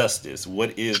justice.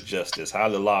 What is justice? How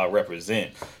the law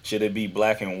represent? Should it be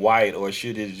black and white, or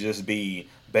should it just be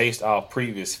based off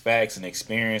previous facts and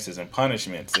experiences and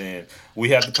punishments? And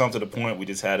we have to come to the point we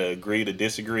just had to agree to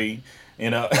disagree,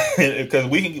 because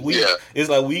it's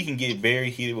like we can get very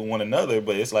heated with one another,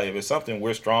 but it's like if it's something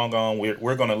we're strong on,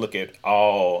 we're going to look at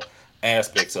all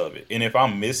aspects of it. And if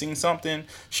I'm missing something,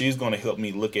 she's going to help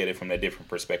me look at it from a different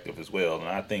perspective as well. And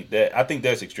I think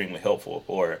that's extremely helpful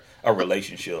for a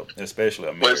relationship, especially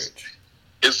a marriage.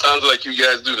 It sounds like you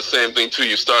guys do the same thing, too.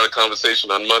 You start a conversation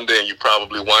on Monday, and you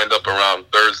probably wind up around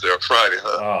Thursday or Friday,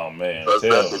 huh? Oh, man.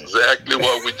 That's exactly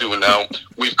what we do. Now,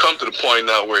 we've come to the point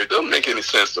now where it doesn't make any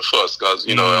sense to fuss, because,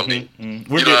 you don't have to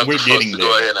fuss to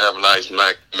go ahead and have a nice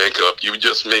makeup. You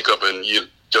just make up, and you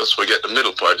just forget the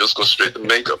middle part. Just go straight to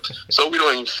makeup. So we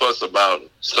don't even fuss about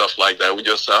stuff like that. We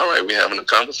just say, all right, we're having a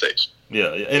conversation.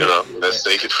 Yeah, let's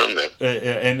take it from there.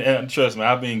 And trust me,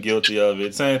 I've been guilty of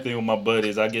it. Same thing with my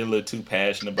buddies. I get a little too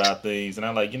passionate about things, and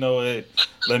I'm like, you know what?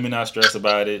 Let me not stress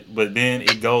about it. But then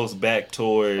it goes back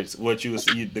towards what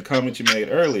the comment you made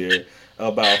earlier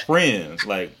about friends.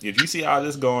 Like, if you see all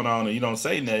this going on and you don't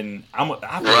say nothing,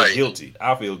 I feel guilty.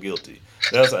 I feel guilty.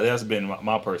 That's been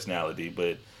my personality.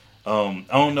 But I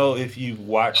don't know if you've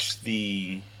watched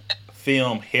the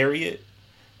film Harriet.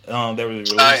 That was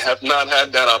released. I have not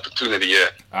had that opportunity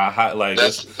yet.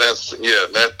 That's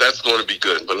going to be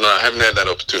good, but no, I haven't had that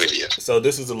opportunity yet. So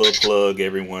this is a little plug,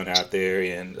 everyone out there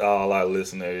and all our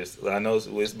listeners. I know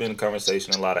it's been a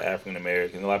conversation. A lot of African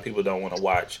Americans, a lot of people don't want to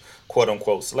watch quote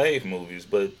unquote slave movies,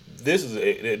 but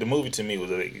the movie to me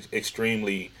was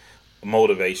extremely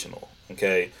motivational.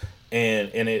 Okay, and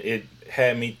it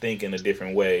had me think in a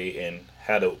different way, and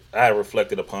I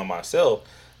reflected upon myself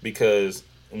because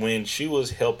when she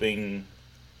was helping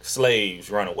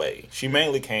slaves run away, she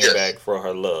mainly came back for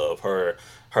her love, her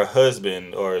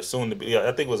husband, or soon to be,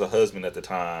 I think it was a husband at the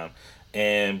time,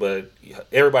 but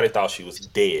everybody thought she was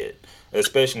dead,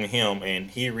 especially him. And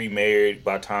he remarried.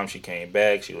 By the time she came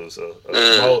back, she was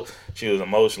she was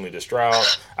emotionally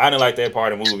distraught. I didn't like that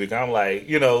part of the movie because I'm like,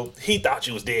 he thought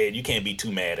she was dead. You can't be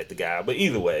too mad at the guy. But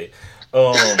either way,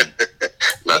 now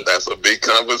that's a big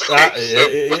conversation.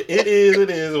 It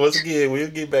is. Once again, we'll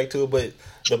get back to it. But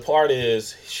the part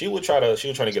is, she was trying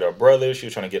to get her brother. She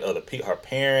was trying to get her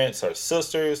parents, her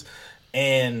sisters,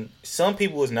 and some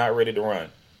people was not ready to run.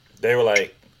 They were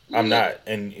like, I'm not,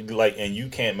 and you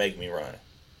can't make me run.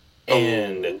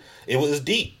 And it was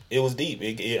deep. It was deep.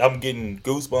 I'm getting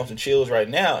goosebumps and chills right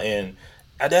now, and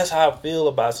that's how I feel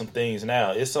about some things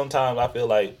now. It's sometimes I feel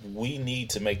like we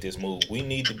need to make this move. We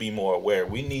need to be more aware.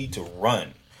 We need to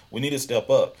run. We need to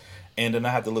step up, and then I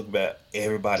have to look back.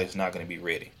 Everybody's not going to be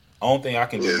ready. Only thing I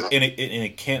can do, and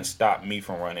it can't stop me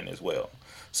from running as well.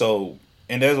 So,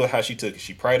 and that's how she took it.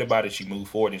 She prayed about it. She moved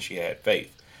forward, and she had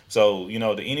faith. So,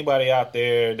 to anybody out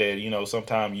there that,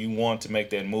 sometimes you want to make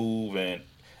that move and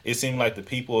it seems like the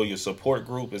people, your support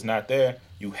group is not there,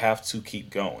 you have to keep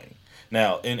going.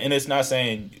 Now, and it's not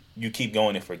saying you keep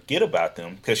going and forget about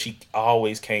them, because she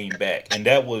always came back. And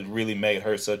that would really make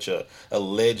her such a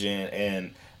legend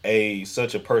and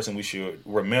such a person we should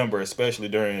remember, especially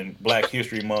during Black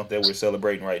History Month that we're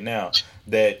celebrating right now,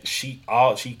 that she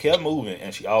kept moving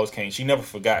and she always came. She never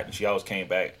forgot, and she always came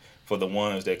back for the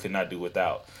ones that could not do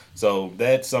without. So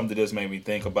that's something that just made me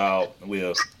think about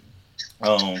with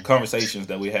conversations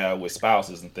that we have with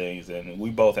spouses and things, and we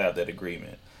both have that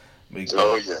agreement.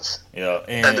 Because, yes. Yeah.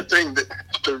 And the thing,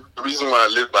 the reason why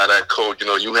I live by that code,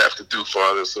 you have to do for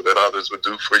others so that others would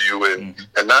do for you,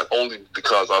 and not only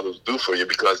because others do for you,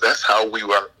 because that's how we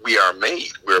are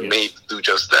made. We're made to do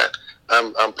just that.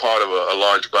 I'm part of a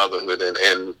large brotherhood,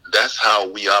 and that's how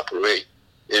we operate.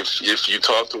 If you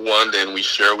talk to one, then we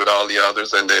share with all the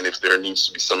others, and then if there needs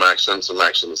to be some action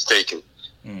is taken.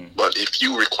 But if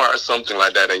you require something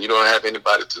like that and you don't have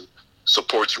anybody to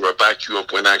support you or back you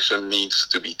up when action needs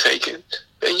to be taken,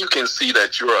 then you can see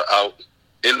that you're out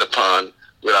in the pond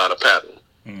without a paddle.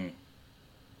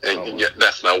 And yet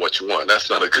that's not what you want. That's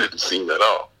not a good scene at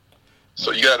all.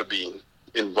 So you got to be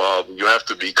involved. You have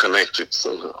to be connected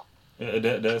somehow.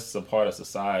 That's a part of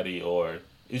society, or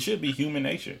it should be human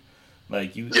nature.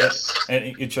 Like you, yes.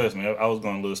 And trust me, I was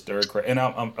going a little stir crazy, and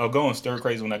I'm going stir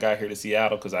crazy when I got here to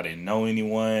Seattle because I didn't know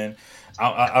anyone.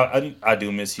 I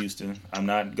do miss Houston. I'm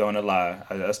not going to lie.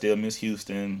 I still miss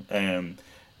Houston, and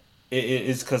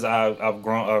it's because I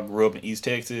grew up in East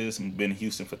Texas and been in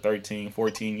Houston for 13,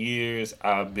 14 years.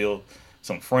 I built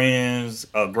some friends,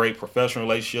 a great professional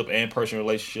relationship and personal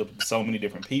relationship with so many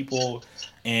different people.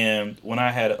 And when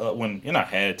I had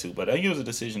but I used a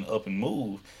decision to up and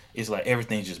move. It's like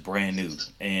everything's just brand new,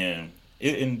 and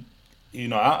me,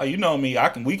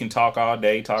 we can talk all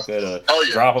day, talk at a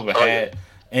drop of a hat,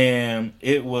 and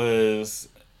it was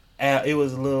a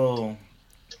little,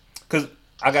 because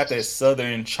I got that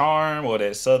Southern charm or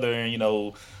that Southern,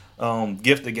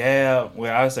 gift of gab,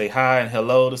 where I say hi and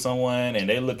hello to someone, and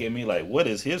they look at me like, "What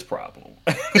is his problem?"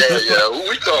 Who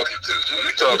we talking to?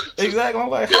 Exactly. I'm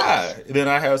like, hi. And then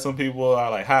I have some people are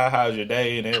like, "Hi, how's your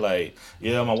day?" And they're like,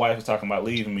 "Yeah, my wife is talking about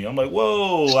leaving me." I'm like,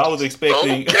 "Whoa, I was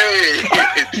expecting." Okay,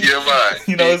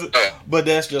 But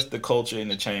that's just the culture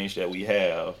and the change that we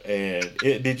have. And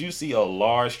did you see a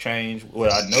large change?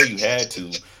 Well, I know you had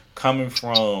to, coming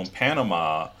from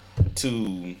Panama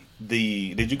to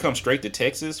did you come straight to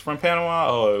Texas from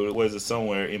Panama, or was it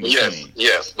somewhere in between?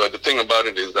 Yes. But the thing about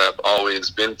it is that I've always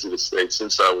been to the States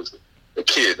since I was a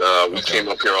kid. We came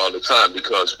up here all the time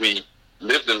because we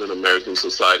lived in an American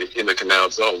society in the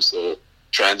Canal Zone. So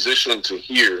transition to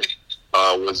here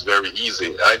was very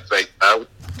easy. I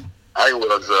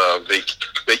was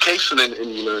vacationing in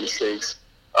the United States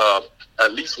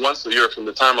at least once a year from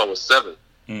the time I was 7.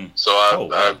 So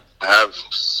I have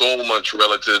so much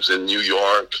relatives in New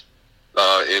York,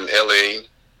 in LA,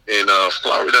 in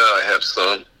Florida. I have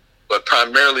some, but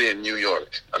primarily in New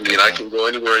York. I mean, I can go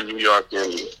anywhere in New York,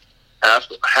 and half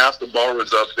the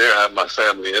boroughs up there have my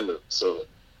family in them. So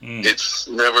it's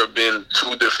never been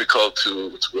too difficult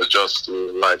to adjust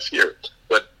to life here.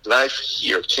 But life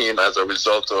here came as a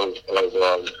result of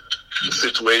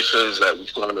situations that we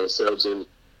found ourselves in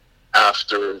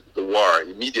after the war.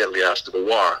 Immediately after the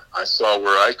war, I saw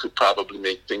where I could probably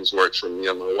make things work for me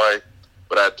and my wife,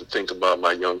 but I had to think about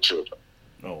my young children.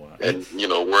 Oh, wow. And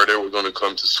where they were going to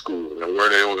come to school, and where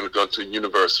they were going to go to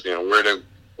university, and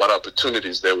what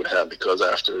opportunities they would have, because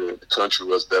after the country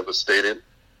was devastated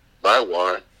by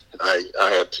war, I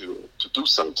had to do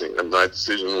something, and my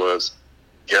decision was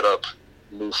get up,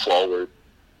 move forward.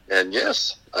 And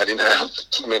yes, I didn't have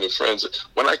too many friends.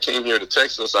 When I came here to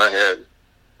Texas, I had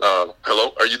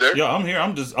Hello, are you there? Yo, I'm here.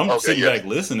 I'm Okay, sitting yes. back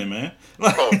listening, man.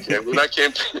 Okay, when I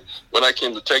came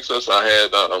to Texas, I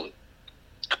had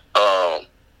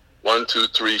 1, 2,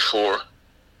 3, 4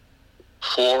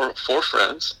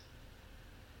 friends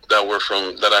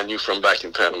that I knew from back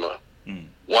in Panama.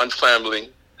 One family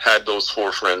had those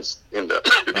 4 friends in there.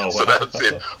 Oh, So wow. that's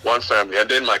it. One family. And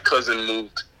then my cousin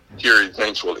moved here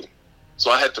eventually.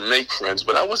 So I had to make friends,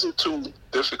 but I wasn't too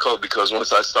difficult because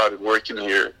once I started working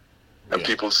here and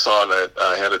people saw that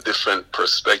I had a different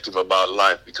perspective about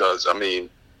life, because, I mean,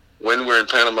 when we're in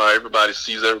Panama, everybody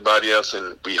sees everybody else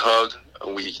and we hug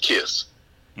and we kiss.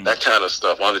 That kind of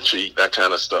stuff, on the cheek, that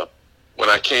kind of stuff. When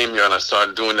I came here and I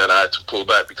started doing that, I had to pull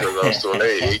back because I was told,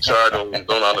 hey, HR don't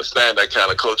understand that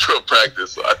kind of cultural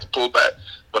practice. So I had to pull back.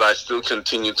 But I still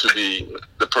continue to be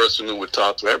the person who would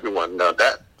talk to everyone. Now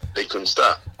that, they couldn't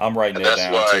stop. I'm writing And that that's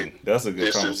down why too. That's a good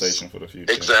this conversation for the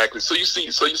future. Exactly. So you see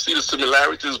the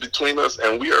similarities between us,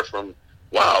 and we are from,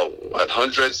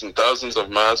 hundreds and thousands of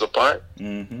miles apart.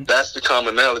 Mm-hmm. That's the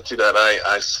commonality that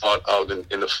I sought out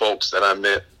in the folks that I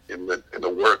met in the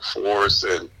workforce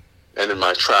and in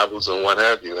my travels and what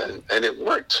have you, and it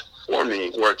worked for me.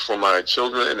 It worked for my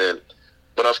children,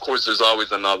 but of course there's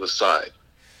always another side,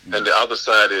 and the other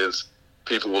side is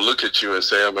people will look at you and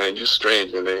say, "Oh man, you're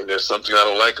strange, and there's something I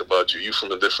don't like about you. You're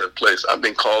from a different place." I've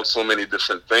been called so many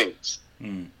different things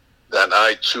that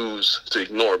I choose to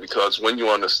ignore, because when you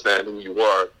understand who you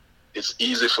are, it's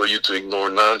easy for you to ignore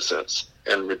nonsense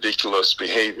and ridiculous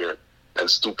behavior and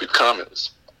stupid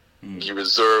comments. You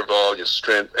reserve all your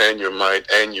strength and your might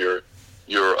and your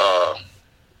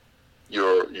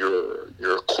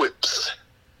quips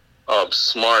of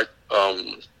smart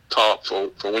talk for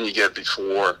when you get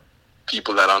before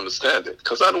people that understand it,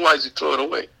 because otherwise you throw it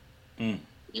away.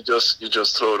 You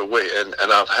just throw it away, and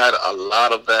I've had a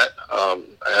lot of that.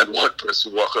 I had one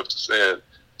person walk up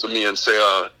to me and say,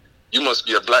 "You must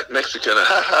be a black Mexican," and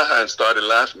ha ha ha, and started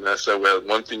laughing. And I said, "Well,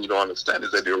 one thing you don't understand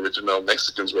is that the original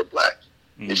Mexicans were black.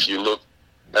 If you look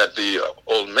at the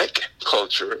Olmec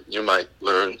culture, you might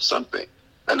learn something."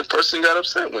 And the person got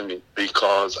upset with me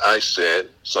because I said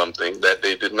something that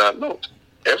they did not know.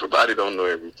 Everybody don't know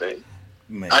everything.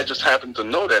 Man. I just happen to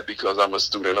know that because I'm a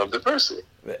student of diversity.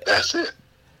 That's it.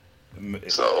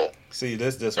 So see,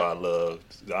 that's why I love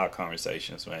our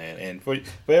conversations, man. And for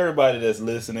everybody that's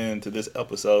listening to this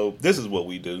episode, this is what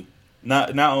we do.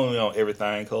 Not only on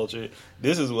Everything Culture,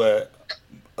 this is what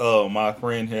my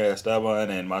friend here, Esteban,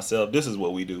 and myself, this is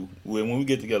what we do. When we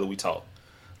get together, we talk.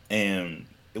 And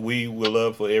we would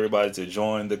love for everybody to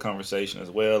join the conversation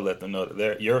as well. Let them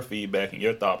know your feedback and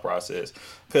your thought process.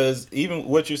 Because even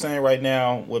what you're saying right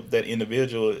now with that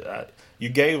individual, you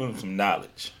gave them some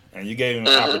knowledge. And you gave them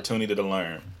an opportunity to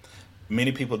learn.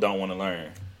 Many people don't want to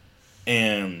learn.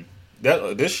 And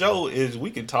this show is, we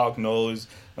can talk noise.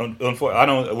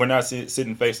 We're not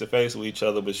sitting face to face with each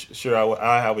other, but sure,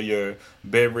 I have your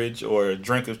beverage or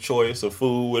drink of choice or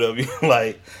food, whatever you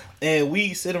like, and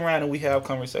we sit around and we have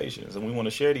conversations, and we want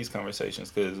to share these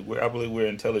conversations because I believe we're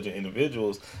intelligent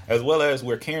individuals as well as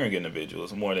we're caring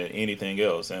individuals more than anything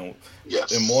else, and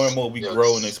more and more we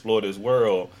grow and explore this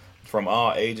world from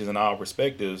all ages and all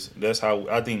perspectives. That's how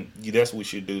I think that's what we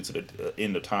should do to the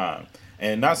end of time.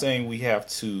 And not saying we have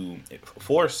to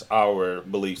force our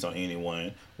beliefs on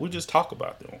anyone. We just talk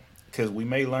about them because we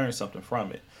may learn something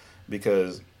from it.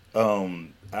 Because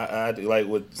I like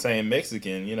with saying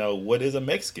Mexican, what is a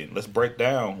Mexican? Let's break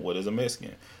down what is a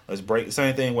Mexican.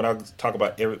 Same thing when I talk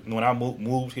about when I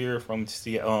moved here from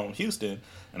Houston,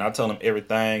 and I tell them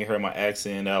everything, heard my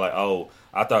accent, they're like, "Oh,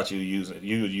 I thought you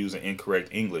were using incorrect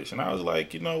English." And I was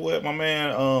like, "You know what, my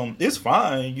man, it's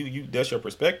fine. You that's your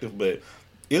perspective, but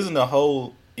isn't the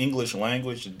whole English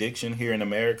language diction here in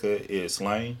America is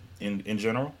slang in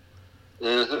general?"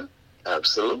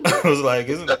 Absolutely. I was like,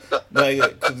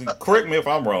 correct me if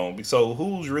I'm wrong. So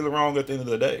who's really wrong at the end of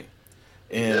the day?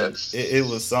 And it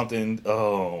was something,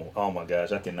 oh my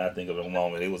gosh, I cannot think of a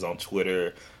moment. It was on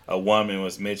Twitter. A woman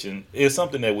was mentioned. It's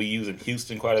something that we use in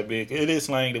Houston quite a bit. It is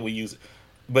slang that we use,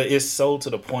 but it's so to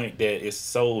the point that it's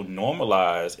so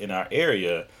normalized in our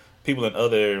area. People in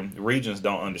other regions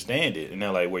don't understand it, and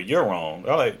they're like, "Well, you're wrong."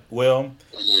 I'm like, "Well,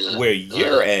 where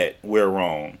you're at, we're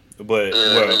wrong, but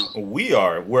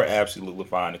where we're absolutely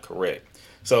fine and correct."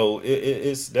 So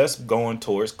that's going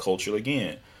towards culture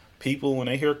again. People, when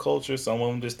they hear culture, some of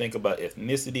them just think about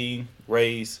ethnicity,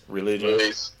 race, religion.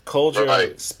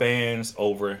 Culture spans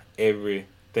over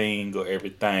everything or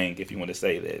everything, if you want to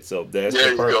say that. So that's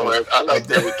the purpose. Go. I like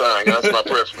everything. That's my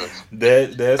preference.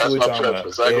 That's what my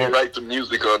preference. I go right to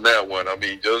music on that one. I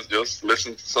mean, just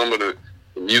listen to some of the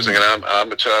music, and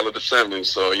I'm a child of the 70s,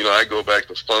 so I go back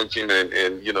to funking and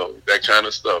that kind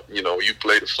of stuff. You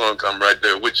play the funk, I'm right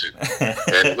there with you.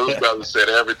 And those brothers said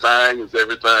everything is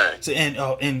everything. So,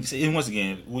 and once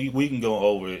again, we can go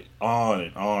over it on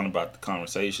and on about the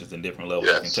conversations and different levels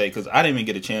we can take, because I didn't even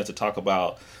get a chance to talk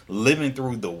about living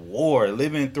through the war,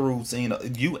 living through seeing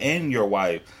you and your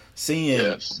wife.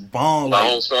 Seeing Bone, the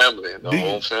whole family, the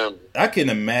whole family. I can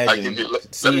imagine.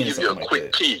 Let me give you a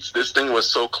quick piece. This thing was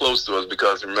so close to us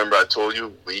because remember I told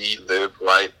you we lived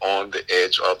right on the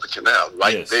edge of the canal,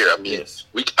 right there. I mean,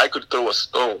 I could throw a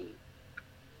stone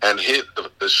and hit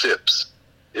the ships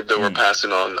if they were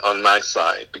passing on my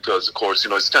side, because of course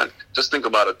it's kind of, just think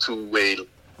about a two-way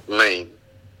lane,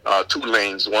 2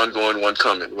 lanes, one going, one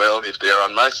coming. Well, if they're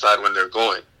on my side when they're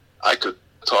going, I could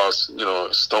toss,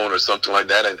 a stone or something like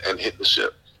that and hit the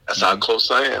ship. That's how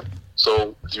close I am.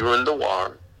 So during the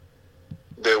war,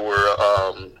 there were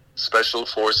special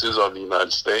forces of the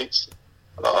United States,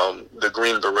 the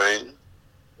Green Beret,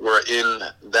 were in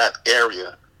that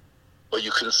area, but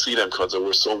you couldn't see them because they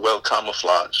were so well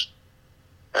camouflaged.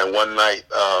 And one night,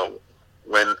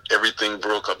 when everything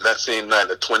broke up, that same night,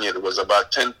 the 20th, it was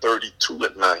about 10:32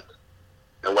 at night.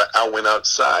 And I went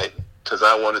outside because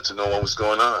I wanted to know what was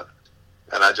going on.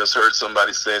 And I just heard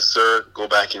somebody say, "Sir, go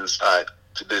back inside."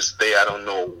 To this day, I don't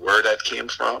know where that came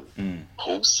from,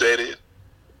 who said it.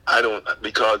 I don't,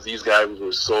 because these guys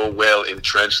were so well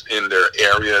entrenched in their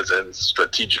areas and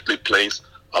strategically placed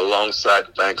alongside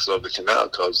the banks of the canal.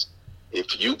 Because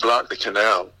if you block the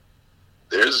canal,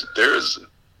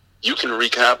 you can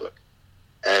wreak havoc,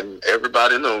 and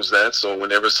everybody knows that. So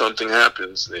whenever something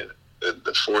happens,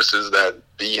 the forces that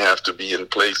have to be in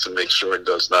place to make sure it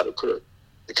does not occur.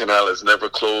 The canal has never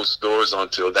closed doors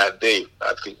until that day.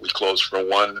 I think we closed for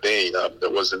one day. There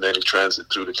wasn't any transit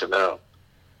through the canal.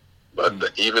 But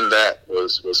even that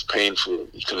was painful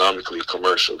economically,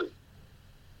 commercially.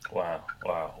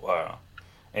 Wow.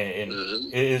 And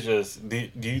it is just, do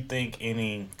you think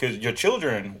because your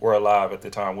children were alive at the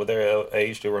time, were they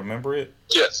age to remember it?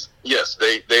 Yes,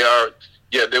 they are.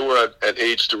 Yeah, they were at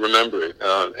age to remember it.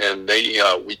 And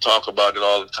we talk about it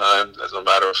all the time, as a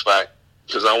matter of fact,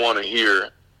 because I want to hear,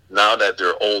 now that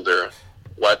they're older,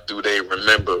 what do they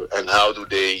remember and how do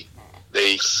they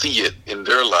see it in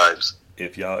their lives?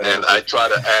 And I try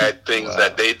to add things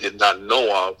that they did not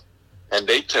know of, and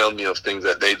they tell me of things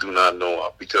that they do not know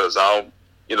of, because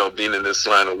being in this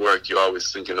line of work, you're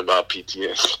always thinking about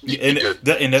PTSD.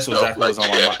 And that's exactly what's on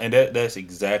my mind. And that's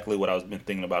exactly what I've been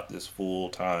thinking about this full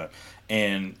time.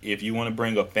 And if you want to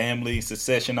bring a family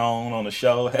succession on the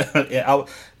show,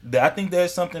 I think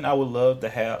that's something I would love to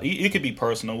have. It could be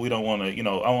personal. We don't want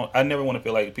to, I never want to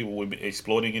feel like people would be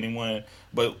exploiting anyone,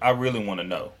 but I really want to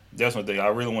know. That's one thing I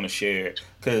really want to share,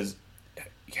 because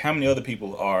how many other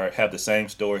people have the same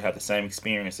story, have the same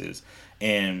experiences,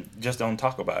 and just don't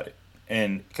talk about it.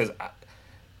 And because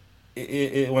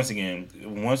once again,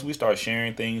 once we start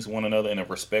sharing things with one another in a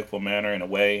respectful manner, in a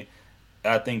way,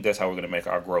 I think that's how we're going to make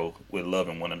our growth, with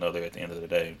loving one another at the end of the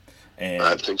day. And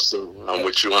I think so. I'm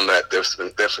with you on that,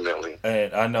 definitely.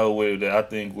 And I know I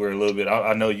think we're a little bit.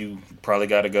 I know you probably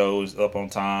got to go. It's up on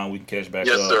time. We can catch back up.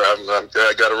 Yes, sir.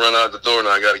 I got to run out the door now.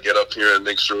 I got to get up here and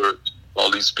make sure all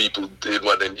these people did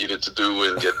what they needed to do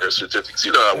and get their certificates.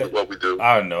 You know what we do.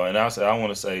 I know. And I want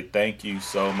to say thank you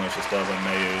so much to Esteban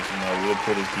Mayers. We'll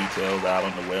put his details out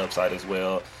on the website as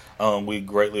well. We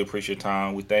greatly appreciate your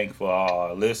time. We thank for all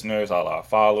our listeners, all our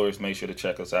followers. Make sure to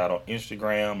check us out on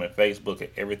Instagram and Facebook at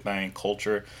Everything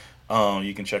Culture.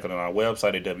 You can check it on our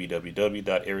website at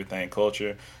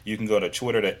www.everythingculture. You can go to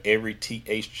Twitter to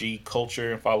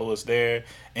EveryTHG and follow us there.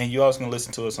 And you also can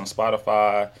listen to us on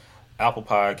Spotify, Apple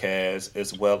Podcasts,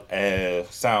 as well as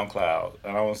SoundCloud.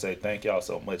 And I want to say thank y'all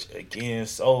so much again,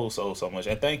 so much.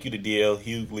 And thank you to DL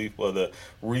Hughley for the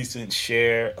recent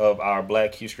share of our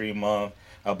Black History Month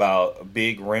about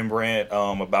Big Rembrandt,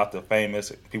 about the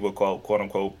famous, people quote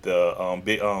unquote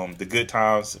the Good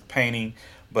Times painting.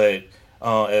 But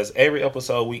as every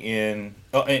episode we end,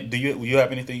 and do you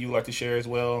have anything you'd like to share as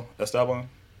well, Esteban?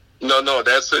 No,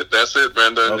 that's it,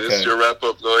 Brandon. Okay. It's your wrap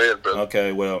up. Go ahead, brother.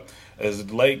 Okay, well, as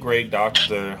the late great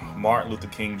Dr. Martin Luther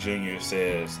King Jr.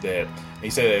 says, that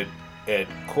he said at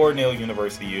Cornell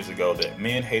University years ago that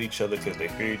men hate each other because they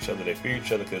fear each other. They fear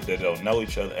each other because they don't know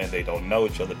each other, and they don't know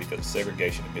each other because of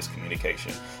segregation and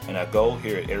miscommunication. And our goal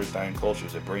here at Everything Culture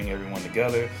is to bring everyone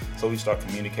together so we start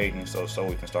communicating, so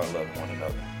we can start loving one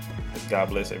another. God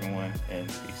bless everyone, and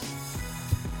peace.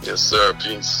 Yes, sir.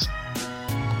 Peace.